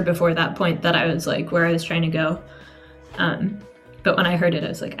wasn't sure before that point that I was like where I was trying to go. But when I heard it, I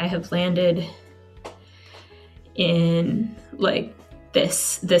was like, I have landed in like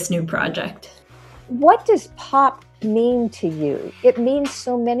this new project. What does pop mean to you? It means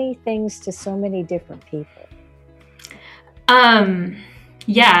so many things to so many different people.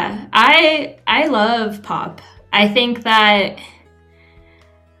 Yeah, I love pop. I think that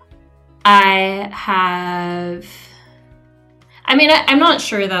I'm not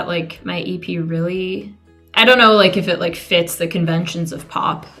sure that like my EP really, I don't know like if it like fits the conventions of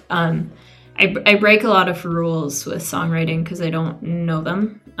pop. I break a lot of rules with songwriting because I don't know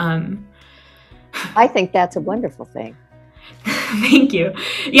them. I think that's a wonderful thing. Thank you.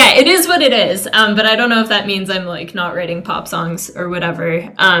 Yeah, it is what it is. But I don't know if that means I'm like not writing pop songs or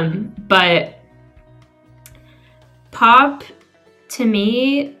whatever. But pop to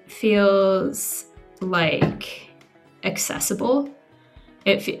me feels like accessible.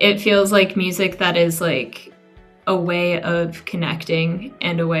 It feels like music that is like a way of connecting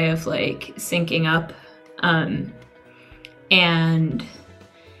and a way of like syncing up.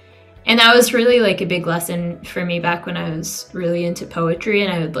 And that was really like a big lesson for me back when I was really into poetry,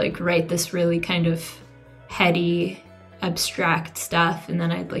 and I would like write this really kind of heady, abstract stuff, and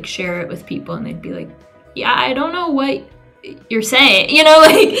then I'd like share it with people and they'd be like, yeah, I don't know what you're saying, you know,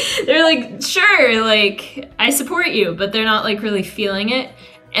 like they're like, sure, like I support you, but they're not like really feeling it.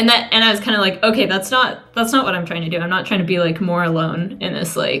 And I was kind of like, okay, that's not what I'm trying to do. I'm not trying to be like more alone in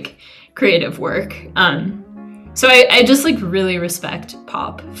this like creative work. So I just like really respect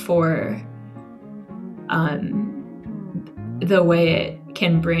pop for the way it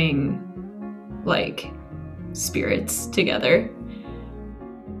can bring like spirits together.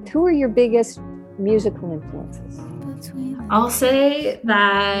 Who are your biggest musical influences? I'll say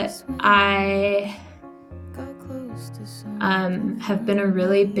that I have been a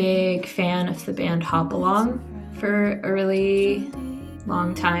really big fan of the band Hop Along for a really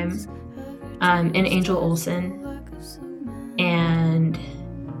long time, and Angel Olsen and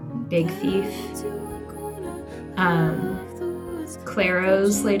Big Thief.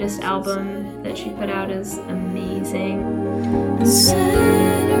 Claro's latest album that she put out is amazing.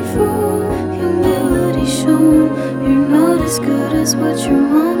 Centerfold, humility shown. You're not as good as what your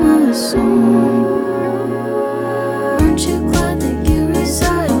mama has sown. Aren't you glad that you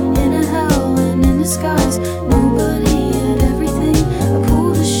reside in a hell and in the skies? Nobody had everything. A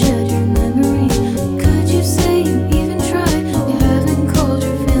pool to shed your memory. Could you say you even tried? You haven't called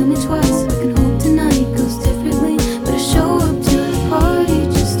your family twice. I can hope tonight goes differently, but I show up to the party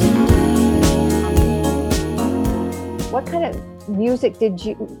just in day. What kind of music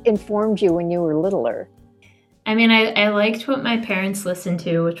informed you when you were littler? I mean, I liked what my parents listened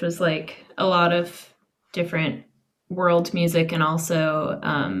to, which was like a lot of different world music and also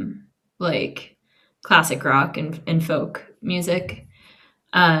like classic rock and folk music.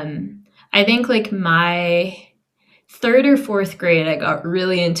 I think like my 3rd or 4th grade, I got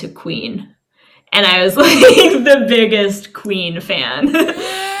really into Queen, and I was like the biggest Queen fan.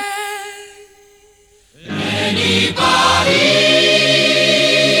 Anybody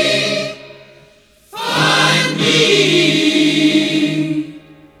find me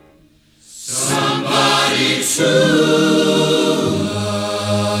somebody to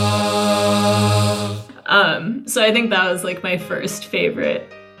love? So I think that was like my first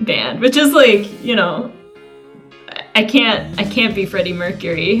favorite band, which is like, you know, I can't be Freddie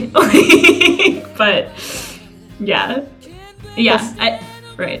Mercury, but yeah,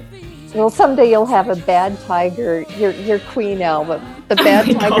 right. Well, someday you'll have a Bad Tiger, your Queen album, the Bad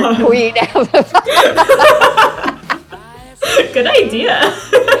Tiger Queen album. Good idea.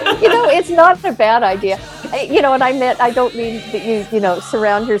 You know, it's not a bad idea. You know, and I don't mean that you know,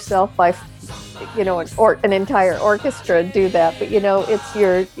 surround yourself by, you know, an entire orchestra do that, but you know, it's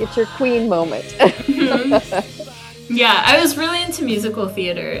your Queen moment. Mm-hmm. Yeah, I was really into musical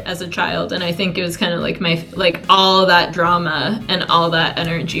theater as a child, and I think it was kind of like all that drama and all that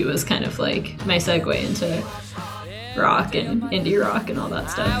energy was kind of like my segue into rock and indie rock and all that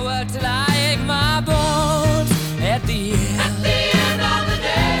stuff. I worked like my bones at the end of the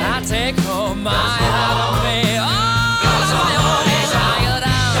day. I take home my heart away.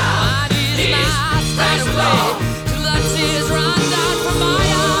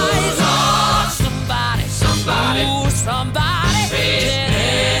 Somebody, can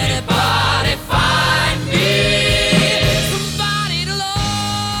anybody find me? Somebody to love.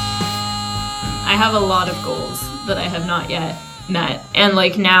 I have a lot of goals that I have not yet met, and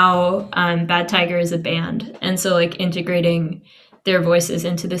like now Bad Tiger is a band, and so like integrating their voices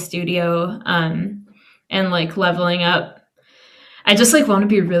into the studio and like leveling up. I just like want to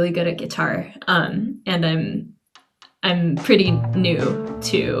be really good at guitar, and I'm pretty new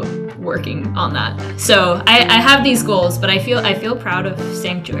to working on that. So I have these goals, but I feel proud of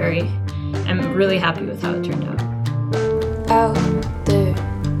Sanctuary. I'm really happy with how it turned out. Out there,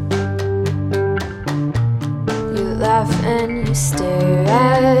 you laugh and you stare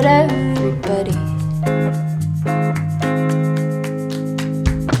at everybody.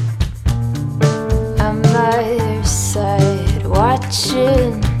 I'm by your side,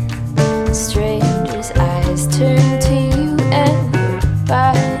 watching strangers' eyes turn to you and your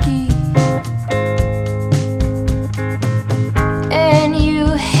body, and you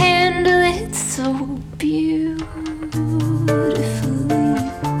handle it so beautifully.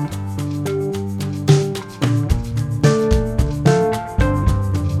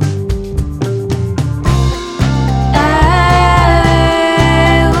 I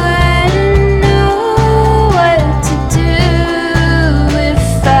wouldn't know what to do if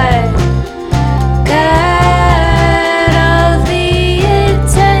I got all the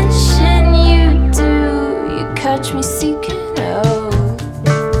attention you do. You catch me seeking out.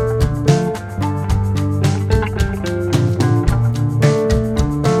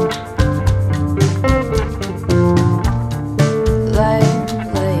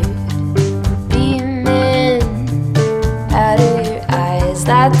 Limelight beaming out of your eyes,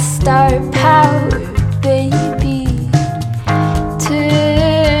 that star power, baby,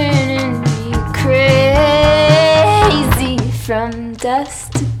 turning me crazy from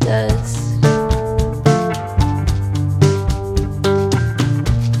dust to dust.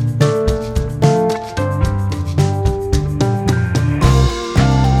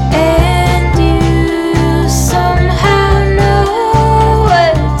 And you somehow know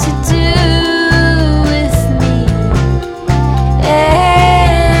what to do with me.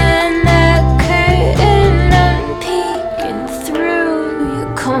 And that curtain I'm peeking through, you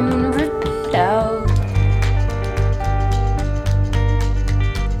come and rip it out.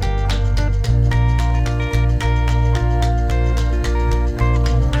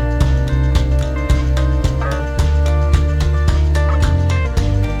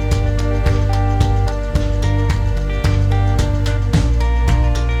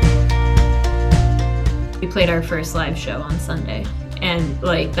 played our first live show on Sunday, and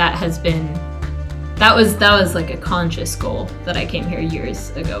like that was like a conscious goal that I came here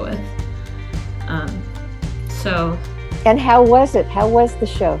years ago with. So. And how was it? How was the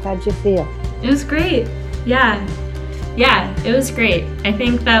show? How'd you feel? It was great. Yeah, it was great. I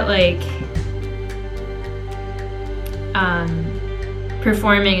think that like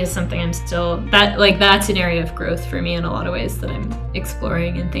performing is something I'm still that's an area of growth for me in a lot of ways that I'm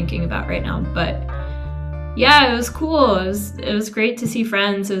exploring and thinking about right now. But yeah, it was cool. It was great to see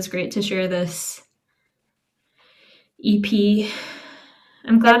friends. It was great to share this EP.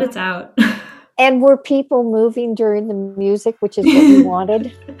 I'm glad it's out. And were people moving during the music, which is what you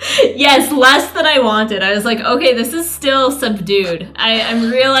wanted? Yes, less than I wanted. I was like, okay, this is still subdued. I'm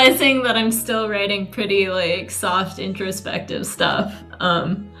realizing that I'm still writing pretty like soft, introspective stuff.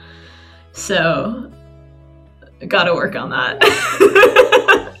 So gotta work on that.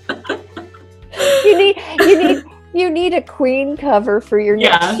 You need a Queen cover for your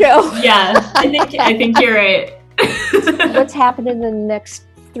next show. Yeah, I think you're right. What's happening in the next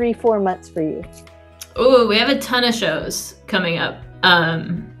 3-4 months for you? Oh, we have a ton of shows coming up.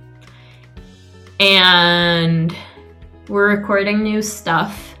 And we're recording new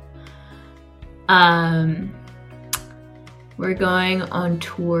stuff. We're going on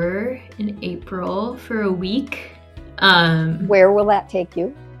tour in April for a week. Where will that take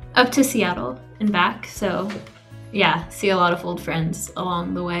you? Up to Seattle and back. So yeah, see a lot of old friends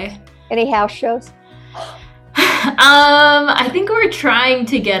along the way. Any house shows? I think we're trying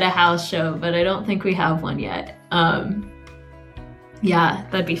to get a house show, but I don't think we have one yet. Yeah,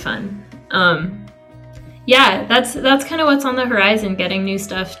 that'd be fun. Yeah, that's kind of what's on the horizon, getting new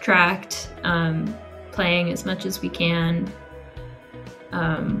stuff tracked, playing as much as we can.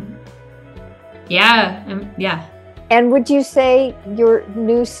 Yeah. And would you say your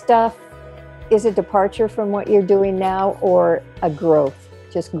new stuff is a departure from what you're doing now, or a growth,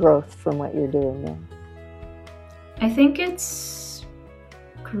 just growth from what you're doing now? I think it's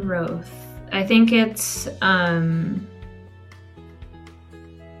growth. I think it's,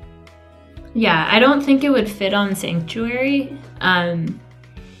 yeah, I don't think it would fit on Sanctuary,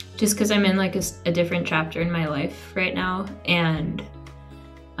 just because I'm in like a different chapter in my life right now, and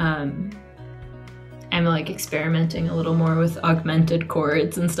I'm like experimenting a little more with augmented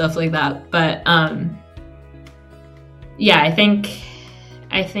chords and stuff like that. But yeah, I think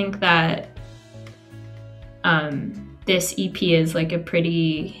that this EP is like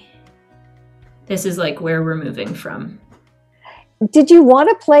this is like where we're moving from. Did you want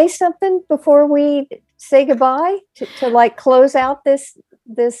to play something before we say goodbye to like close out this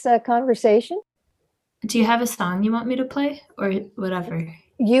conversation? Do you have a song you want me to play, or whatever?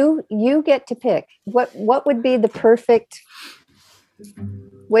 You get to pick. What would be the perfect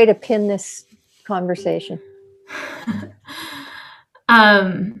way to pin this conversation?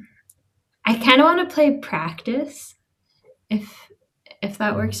 I kind of want to play Practice, if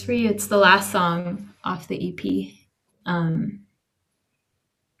that works for you. It's the last song off the EP.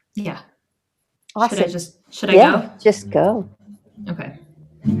 Yeah. Awesome. Should I go? Just go. Okay.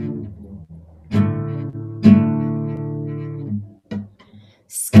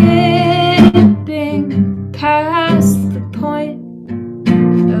 Skipping past the point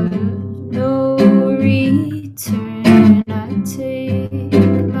of no return, I take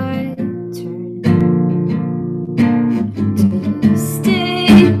my turn to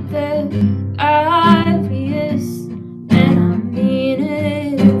state the obvious, and I mean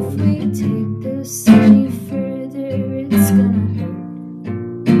it. If we take this any further, it's gonna hurt.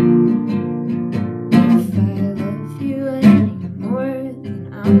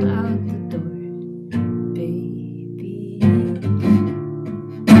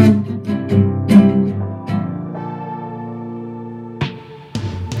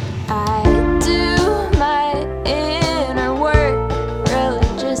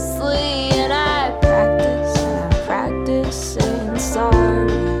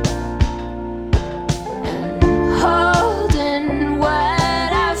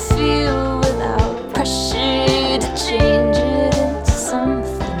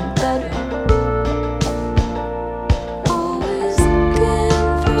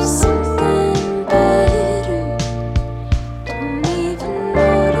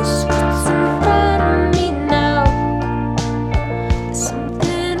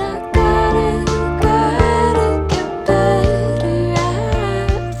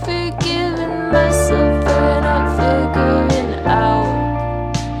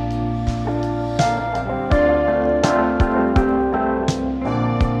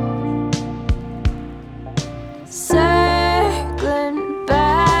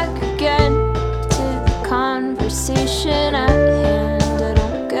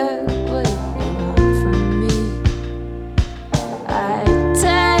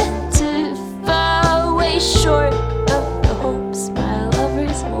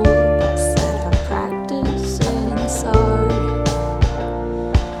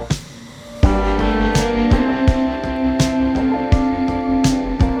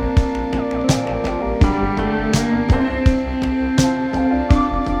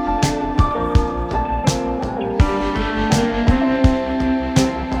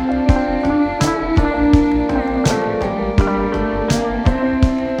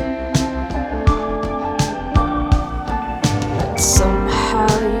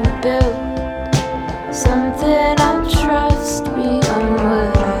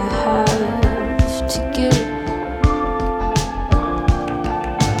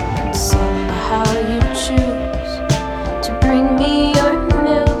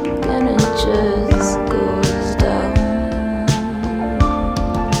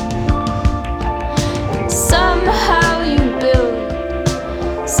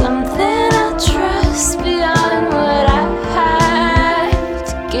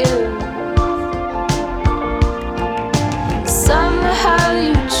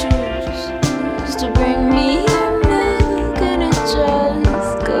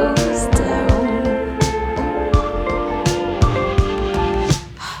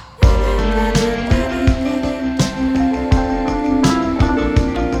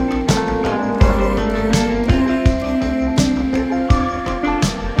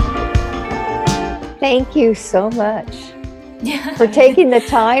 Thank you so much for taking the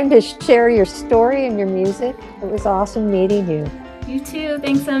time to share your story and your music. It was awesome meeting you. You too.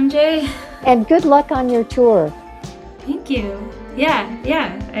 Thanks, MJ. And good luck on your tour. Thank you. Yeah.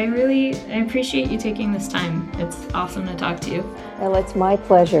 I appreciate you taking this time. It's awesome to talk to you. Well, it's my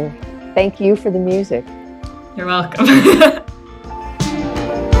pleasure. Thank you for the music. You're welcome.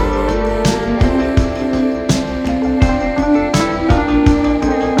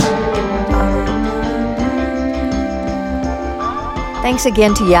 Thanks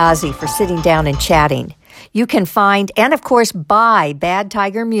again to Yasi for sitting down and chatting. You can find and, of course, buy Bad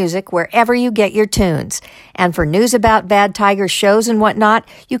Tiger music wherever you get your tunes. And for news about Bad Tiger shows and whatnot,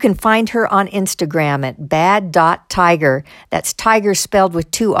 you can find her on Instagram at bad.tiger. That's tiger spelled with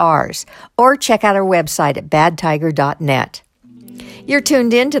 2 R's. Or check out her website at badtiger.net. You're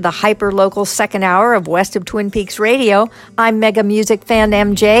tuned in to the hyper-local second hour of West of Twin Peaks Radio. I'm mega music fan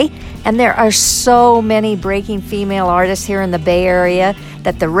MJ, and there are so many breaking female artists here in the Bay Area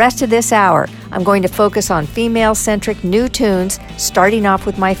that the rest of this hour I'm going to focus on female-centric new tunes, starting off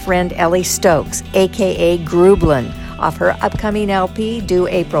with my friend Ellie Stokes, a.k.a. Grublin, off her upcoming LP due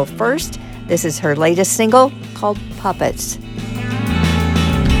April 1st. This is her latest single called Puppets.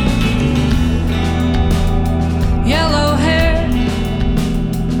 Yellow hair,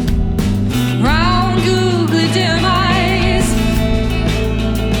 round googly dim eyes,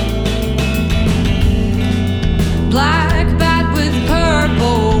 black bat with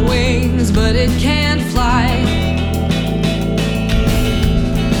purple wings, but it can't fly.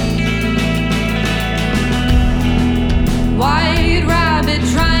 White rabbit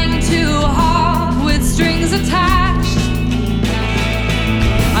trying to hop with strings attached.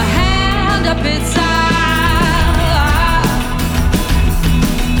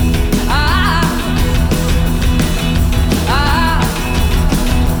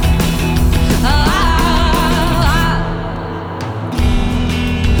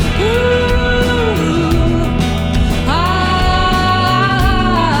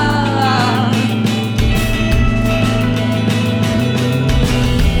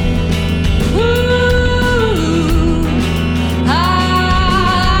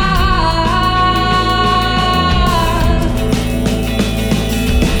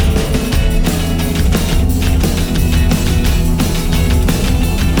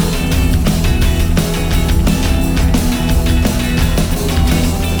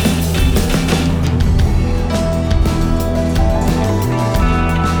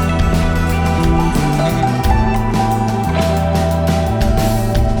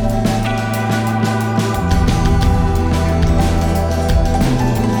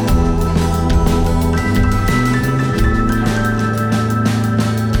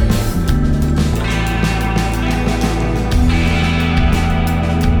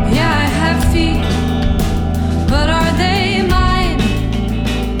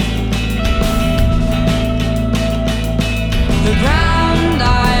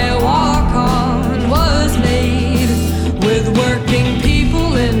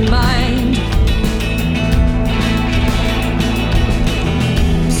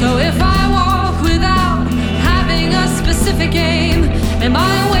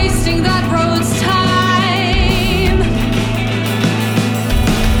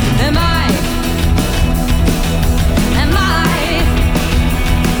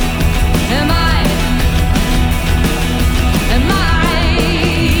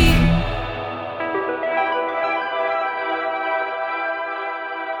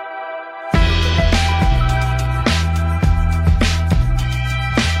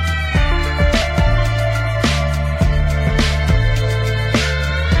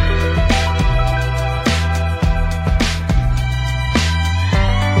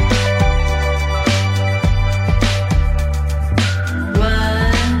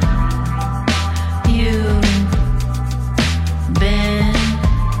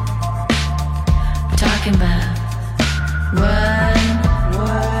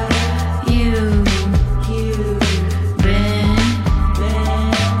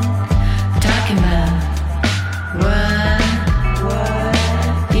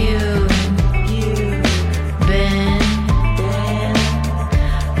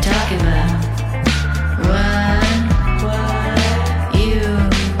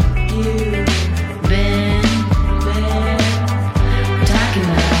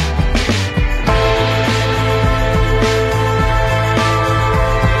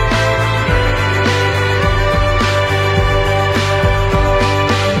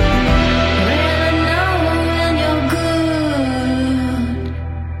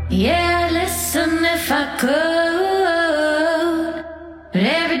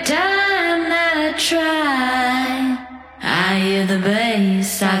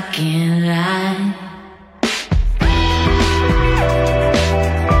 place I can't hide.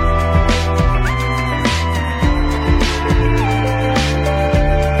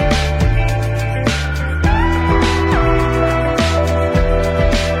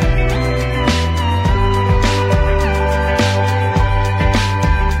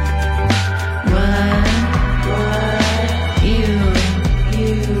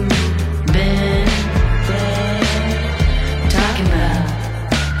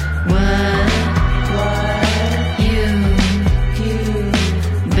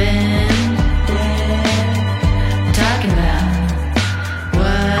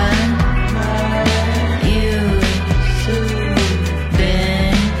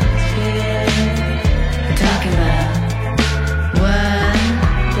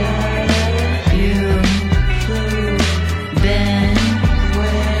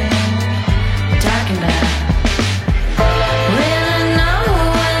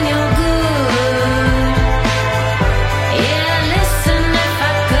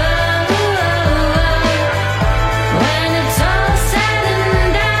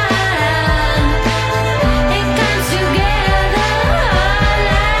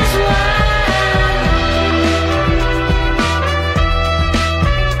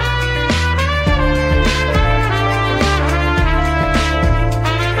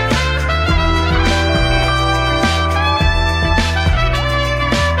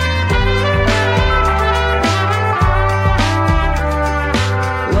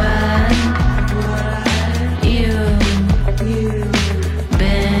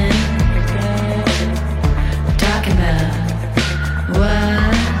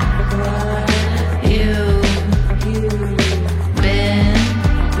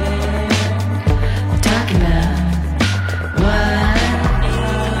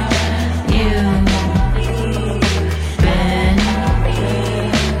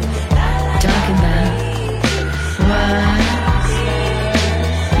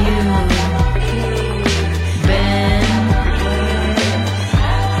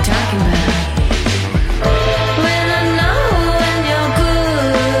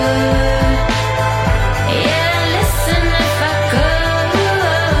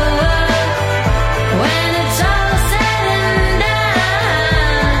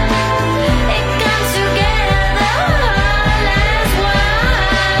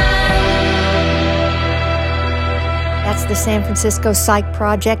 The San Francisco psych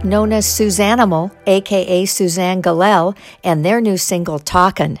project known as Suzanimal, aka Suzanne Galel, and their new single,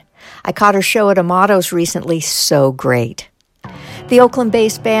 Talkin'. I caught her show at Amato's recently, so great. The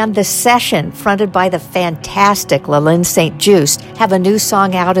Oakland-based band The Session, fronted by the fantastic LaLynn St. Juste, have a new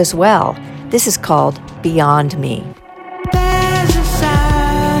song out as well. This is called Beyond Me. There's a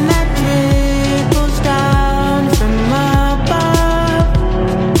sound that trickles down from above.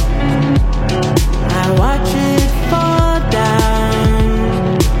 I watch it fall down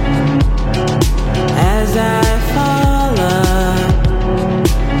as I follow.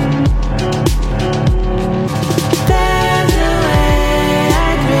 There's a way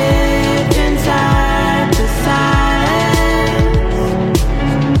I drift inside the silence,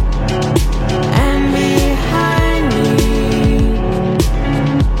 and behind me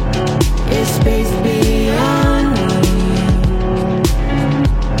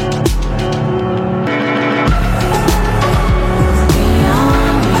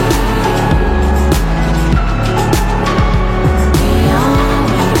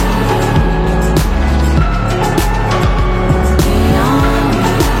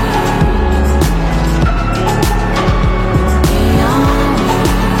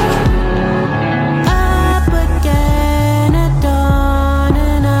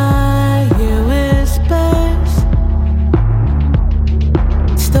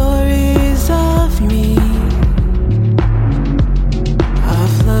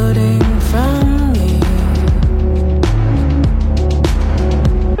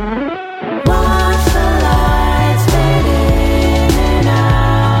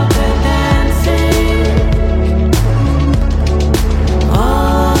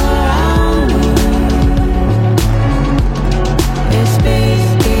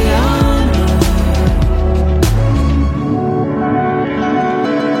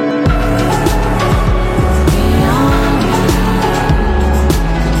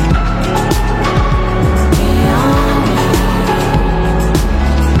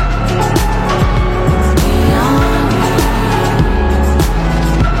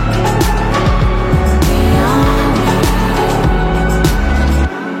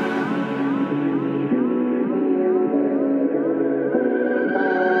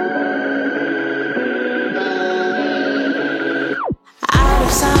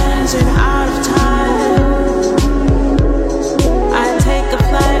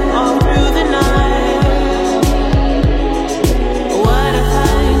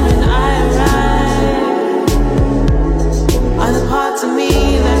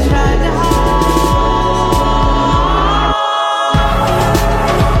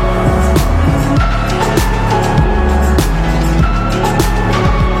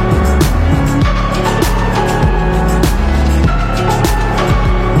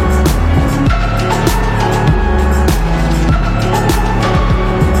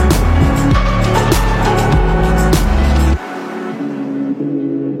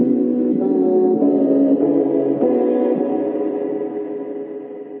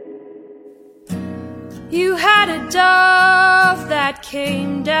You had a dove that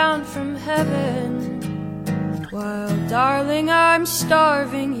came down from heaven. While, darling, I'm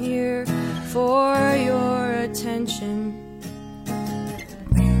starving here for your attention.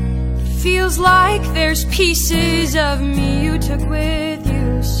 It feels like there's pieces of me you took with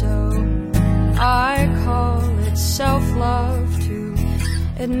you, so I call it self-love to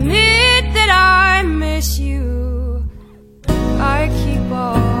admit that I miss you. I keep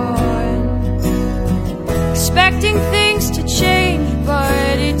on expecting things to change,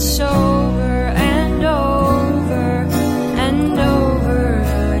 but it's over and over and over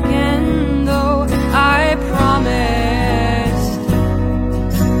again. Though I promised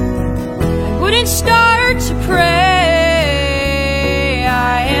I wouldn't start to pray.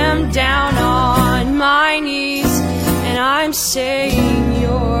 I am down on my knees and I'm saying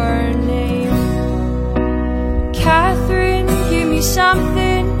your name. Catherine, give me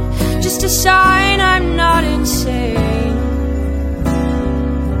something, just a sign I'm not insane.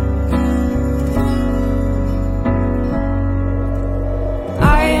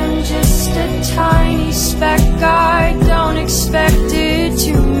 I am just a tiny speck, I don't expect it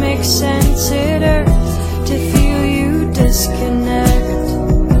to make sense. It hurts to feel you disconnect.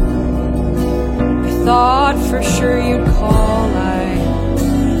 I thought for sure you'd call, I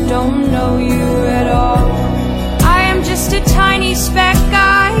don't know you at all. I am just a tiny speck,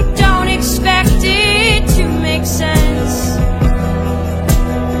 I don't expect it to make sense.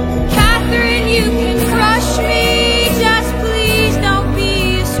 Catherine, you can crush me, just please don't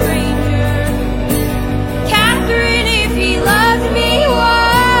be a stranger. Catherine, if he loved me,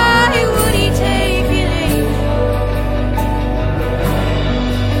 why would he take an angel?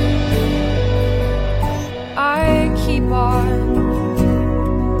 I keep on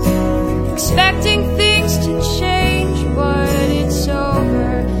expecting things to change, but it's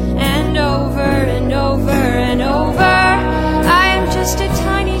over and over and over and over. I am just a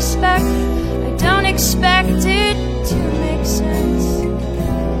tiny speck, I don't expect it to make sense.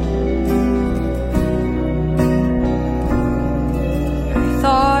 I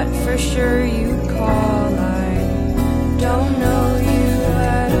thought for sure you'd call, I don't know you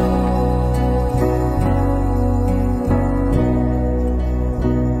at all.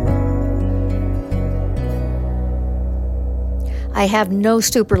 I have no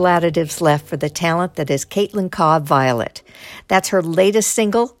superlatives left for the talent that is Caitlin Cobb Violet. That's her latest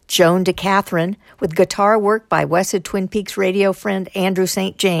single, Joan to Catherine, with guitar work by Westwood Twin Peaks radio friend Andrew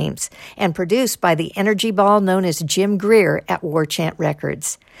St. James, and produced by the energy ball known as Jim Greer at War Chant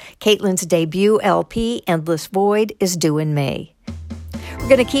Records. Caitlin's debut LP, Endless Void, is due in May. We're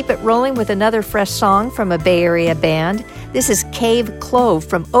going to keep it rolling with another fresh song from a Bay Area band. This is Cave Clove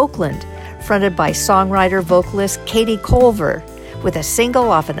from Oakland, fronted by songwriter-vocalist Katie Culver, with a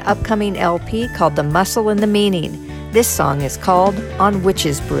single off an upcoming LP called The Muscle and the Meaning. This song is called On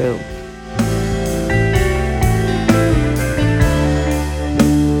Witch's Brew.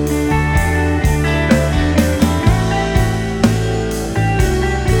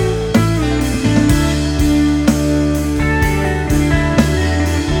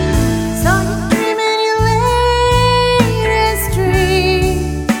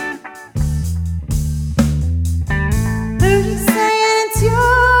 Saying it's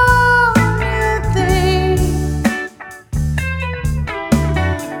your new thing.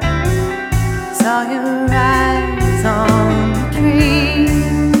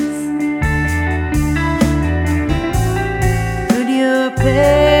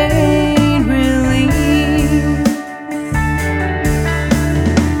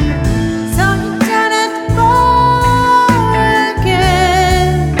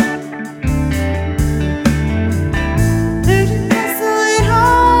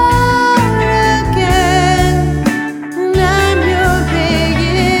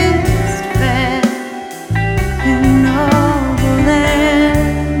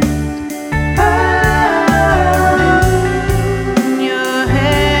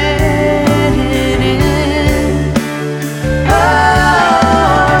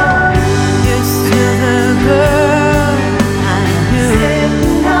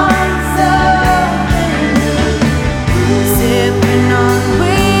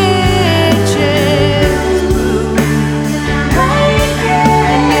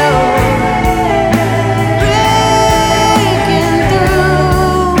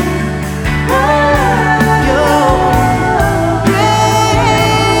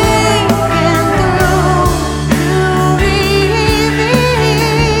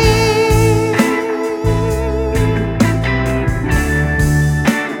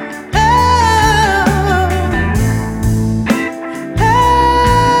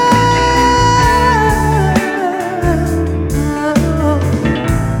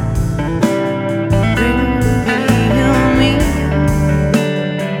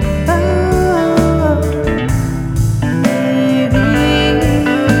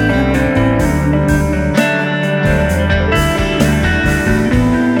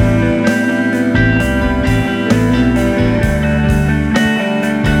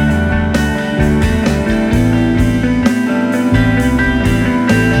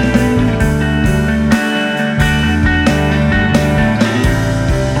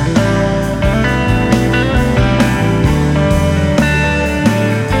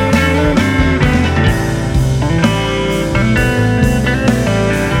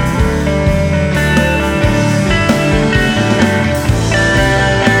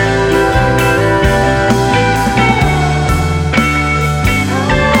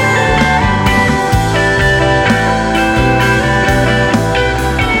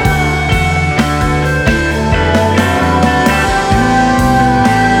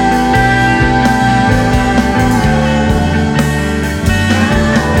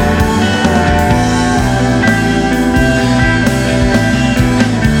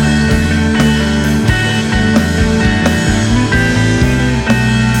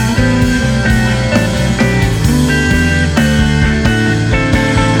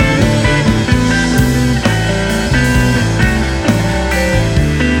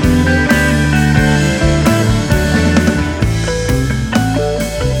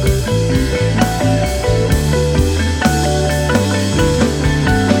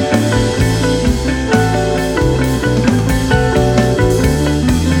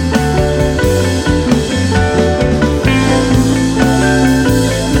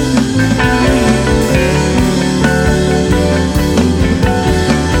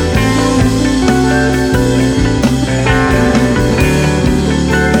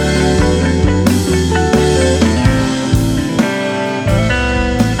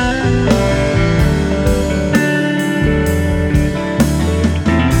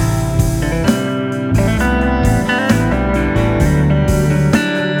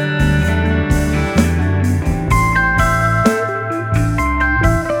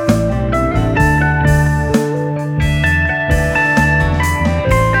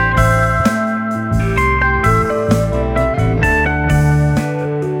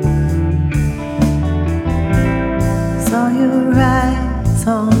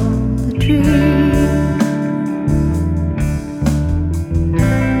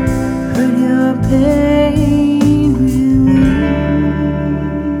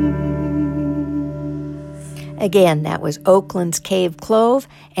 Again, that was Oakland's Cave Clove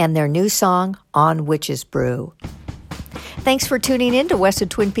and their new song, On Witch's Brew. Thanks for tuning in to West of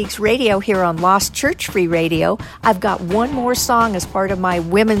Twin Peaks Radio here on Lost Church Free Radio. I've got one more song as part of my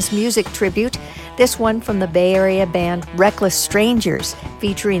women's music tribute. This one from the Bay Area band Reckless Strangers,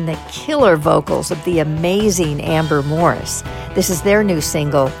 featuring the killer vocals of the amazing Amber Morris. This is their new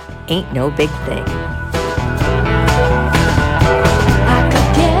single, Ain't No Big Thing. I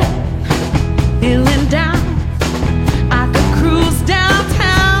could get feeling down. I could cruise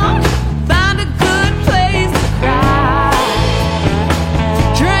downtown, find a good place to cry,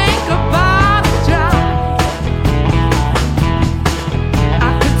 drink a bottle dry.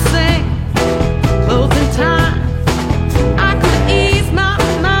 I could sing closing time. I could ease my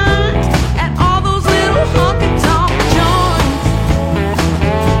mind at all those little honky-tonk joints.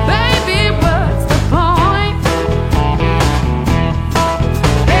 Baby, what's the point?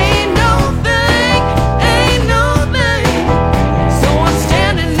 Ain't no thing, ain't no thing. So I'm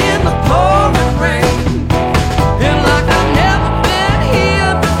standing in the pouring rain, and like I've never been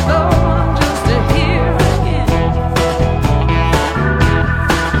here before, just to hear again.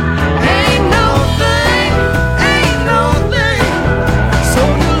 Ain't no thing, ain't no thing. So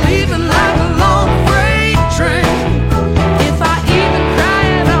you're leaving like a long freight train. If I even cry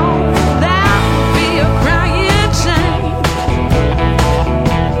at all, that would be a crying shame.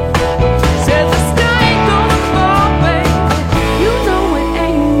 Said the sky ain't gonna fall, baby. You know it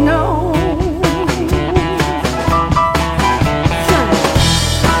ain't no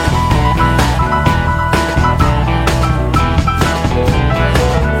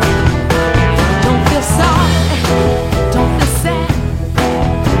Don't feel sorry, don't feel sad,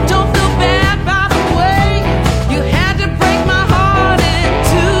 don't feel bad by the way you had to break my heart in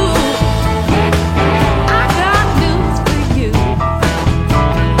two. I got news for you.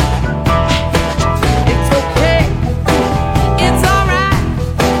 It's okay, it's alright.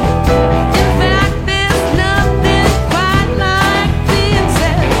 In fact, there's nothing quite like being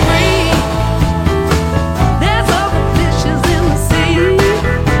set free. There's other fishes in the sea.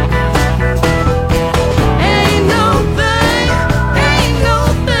 Ain't no thing, ain't no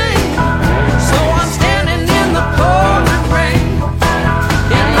thing. So I'm standing in the pouring rain,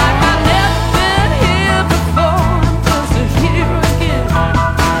 and like I've never been here before, just to hear again.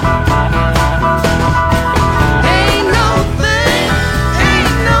 Ain't no thing,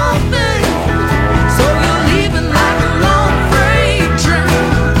 ain't no thing. So you're leaving like a long freight train.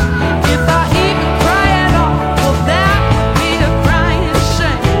 If I even cry at all, well, that would be a crying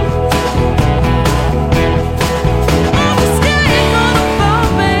shame. Oh, the sky ain't gonna fall,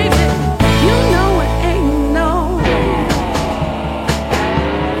 baby. You know it ain't no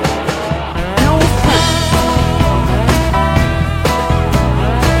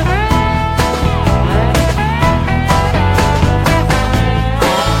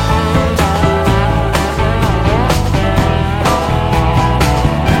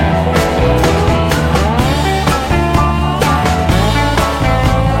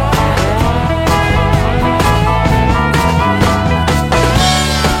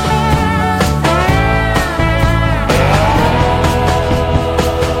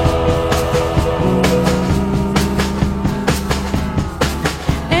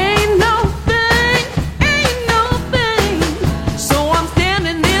Ain't no thing, ain't no thing. So I'm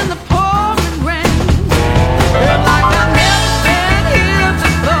standing in the pouring rain, and like I've never been here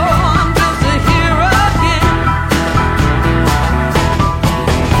before, just to hear again.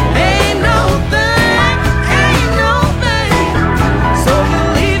 Ain't no thing, ain't no thing. So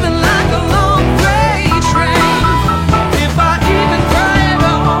you're leaving like a long freight train. If I even cry at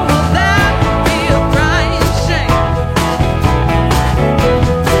all, well, that would be a crying shame.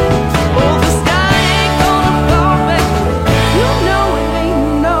 Oh, the sky ain't gonna fall, baby. You know it ain't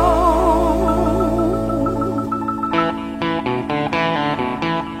no.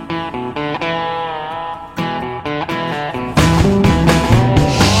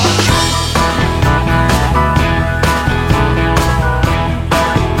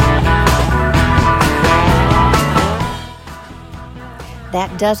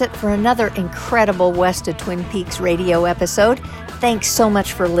 That does it for another incredible West of Twin Peaks radio episode. Thanks so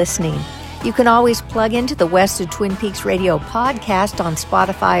much for listening. You can always plug into the West of Twin Peaks radio podcast on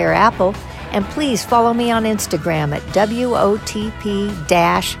Spotify or Apple, and please follow me on Instagram at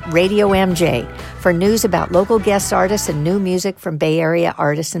WOTP-RadioMJ for news about local guest artists and new music from Bay Area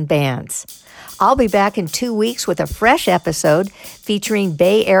artists and bands. I'll be back in 2 weeks with a fresh episode featuring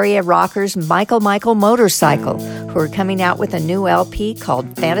Bay Area rockers Michael Motorcycle, who are coming out with a new LP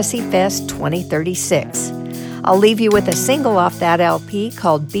called Fantasy Fest 2036. I'll leave you with a single off that LP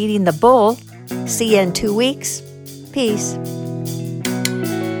called Beating the Bull. See you in 2 weeks. Peace.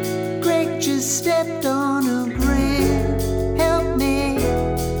 Greg just stepped on a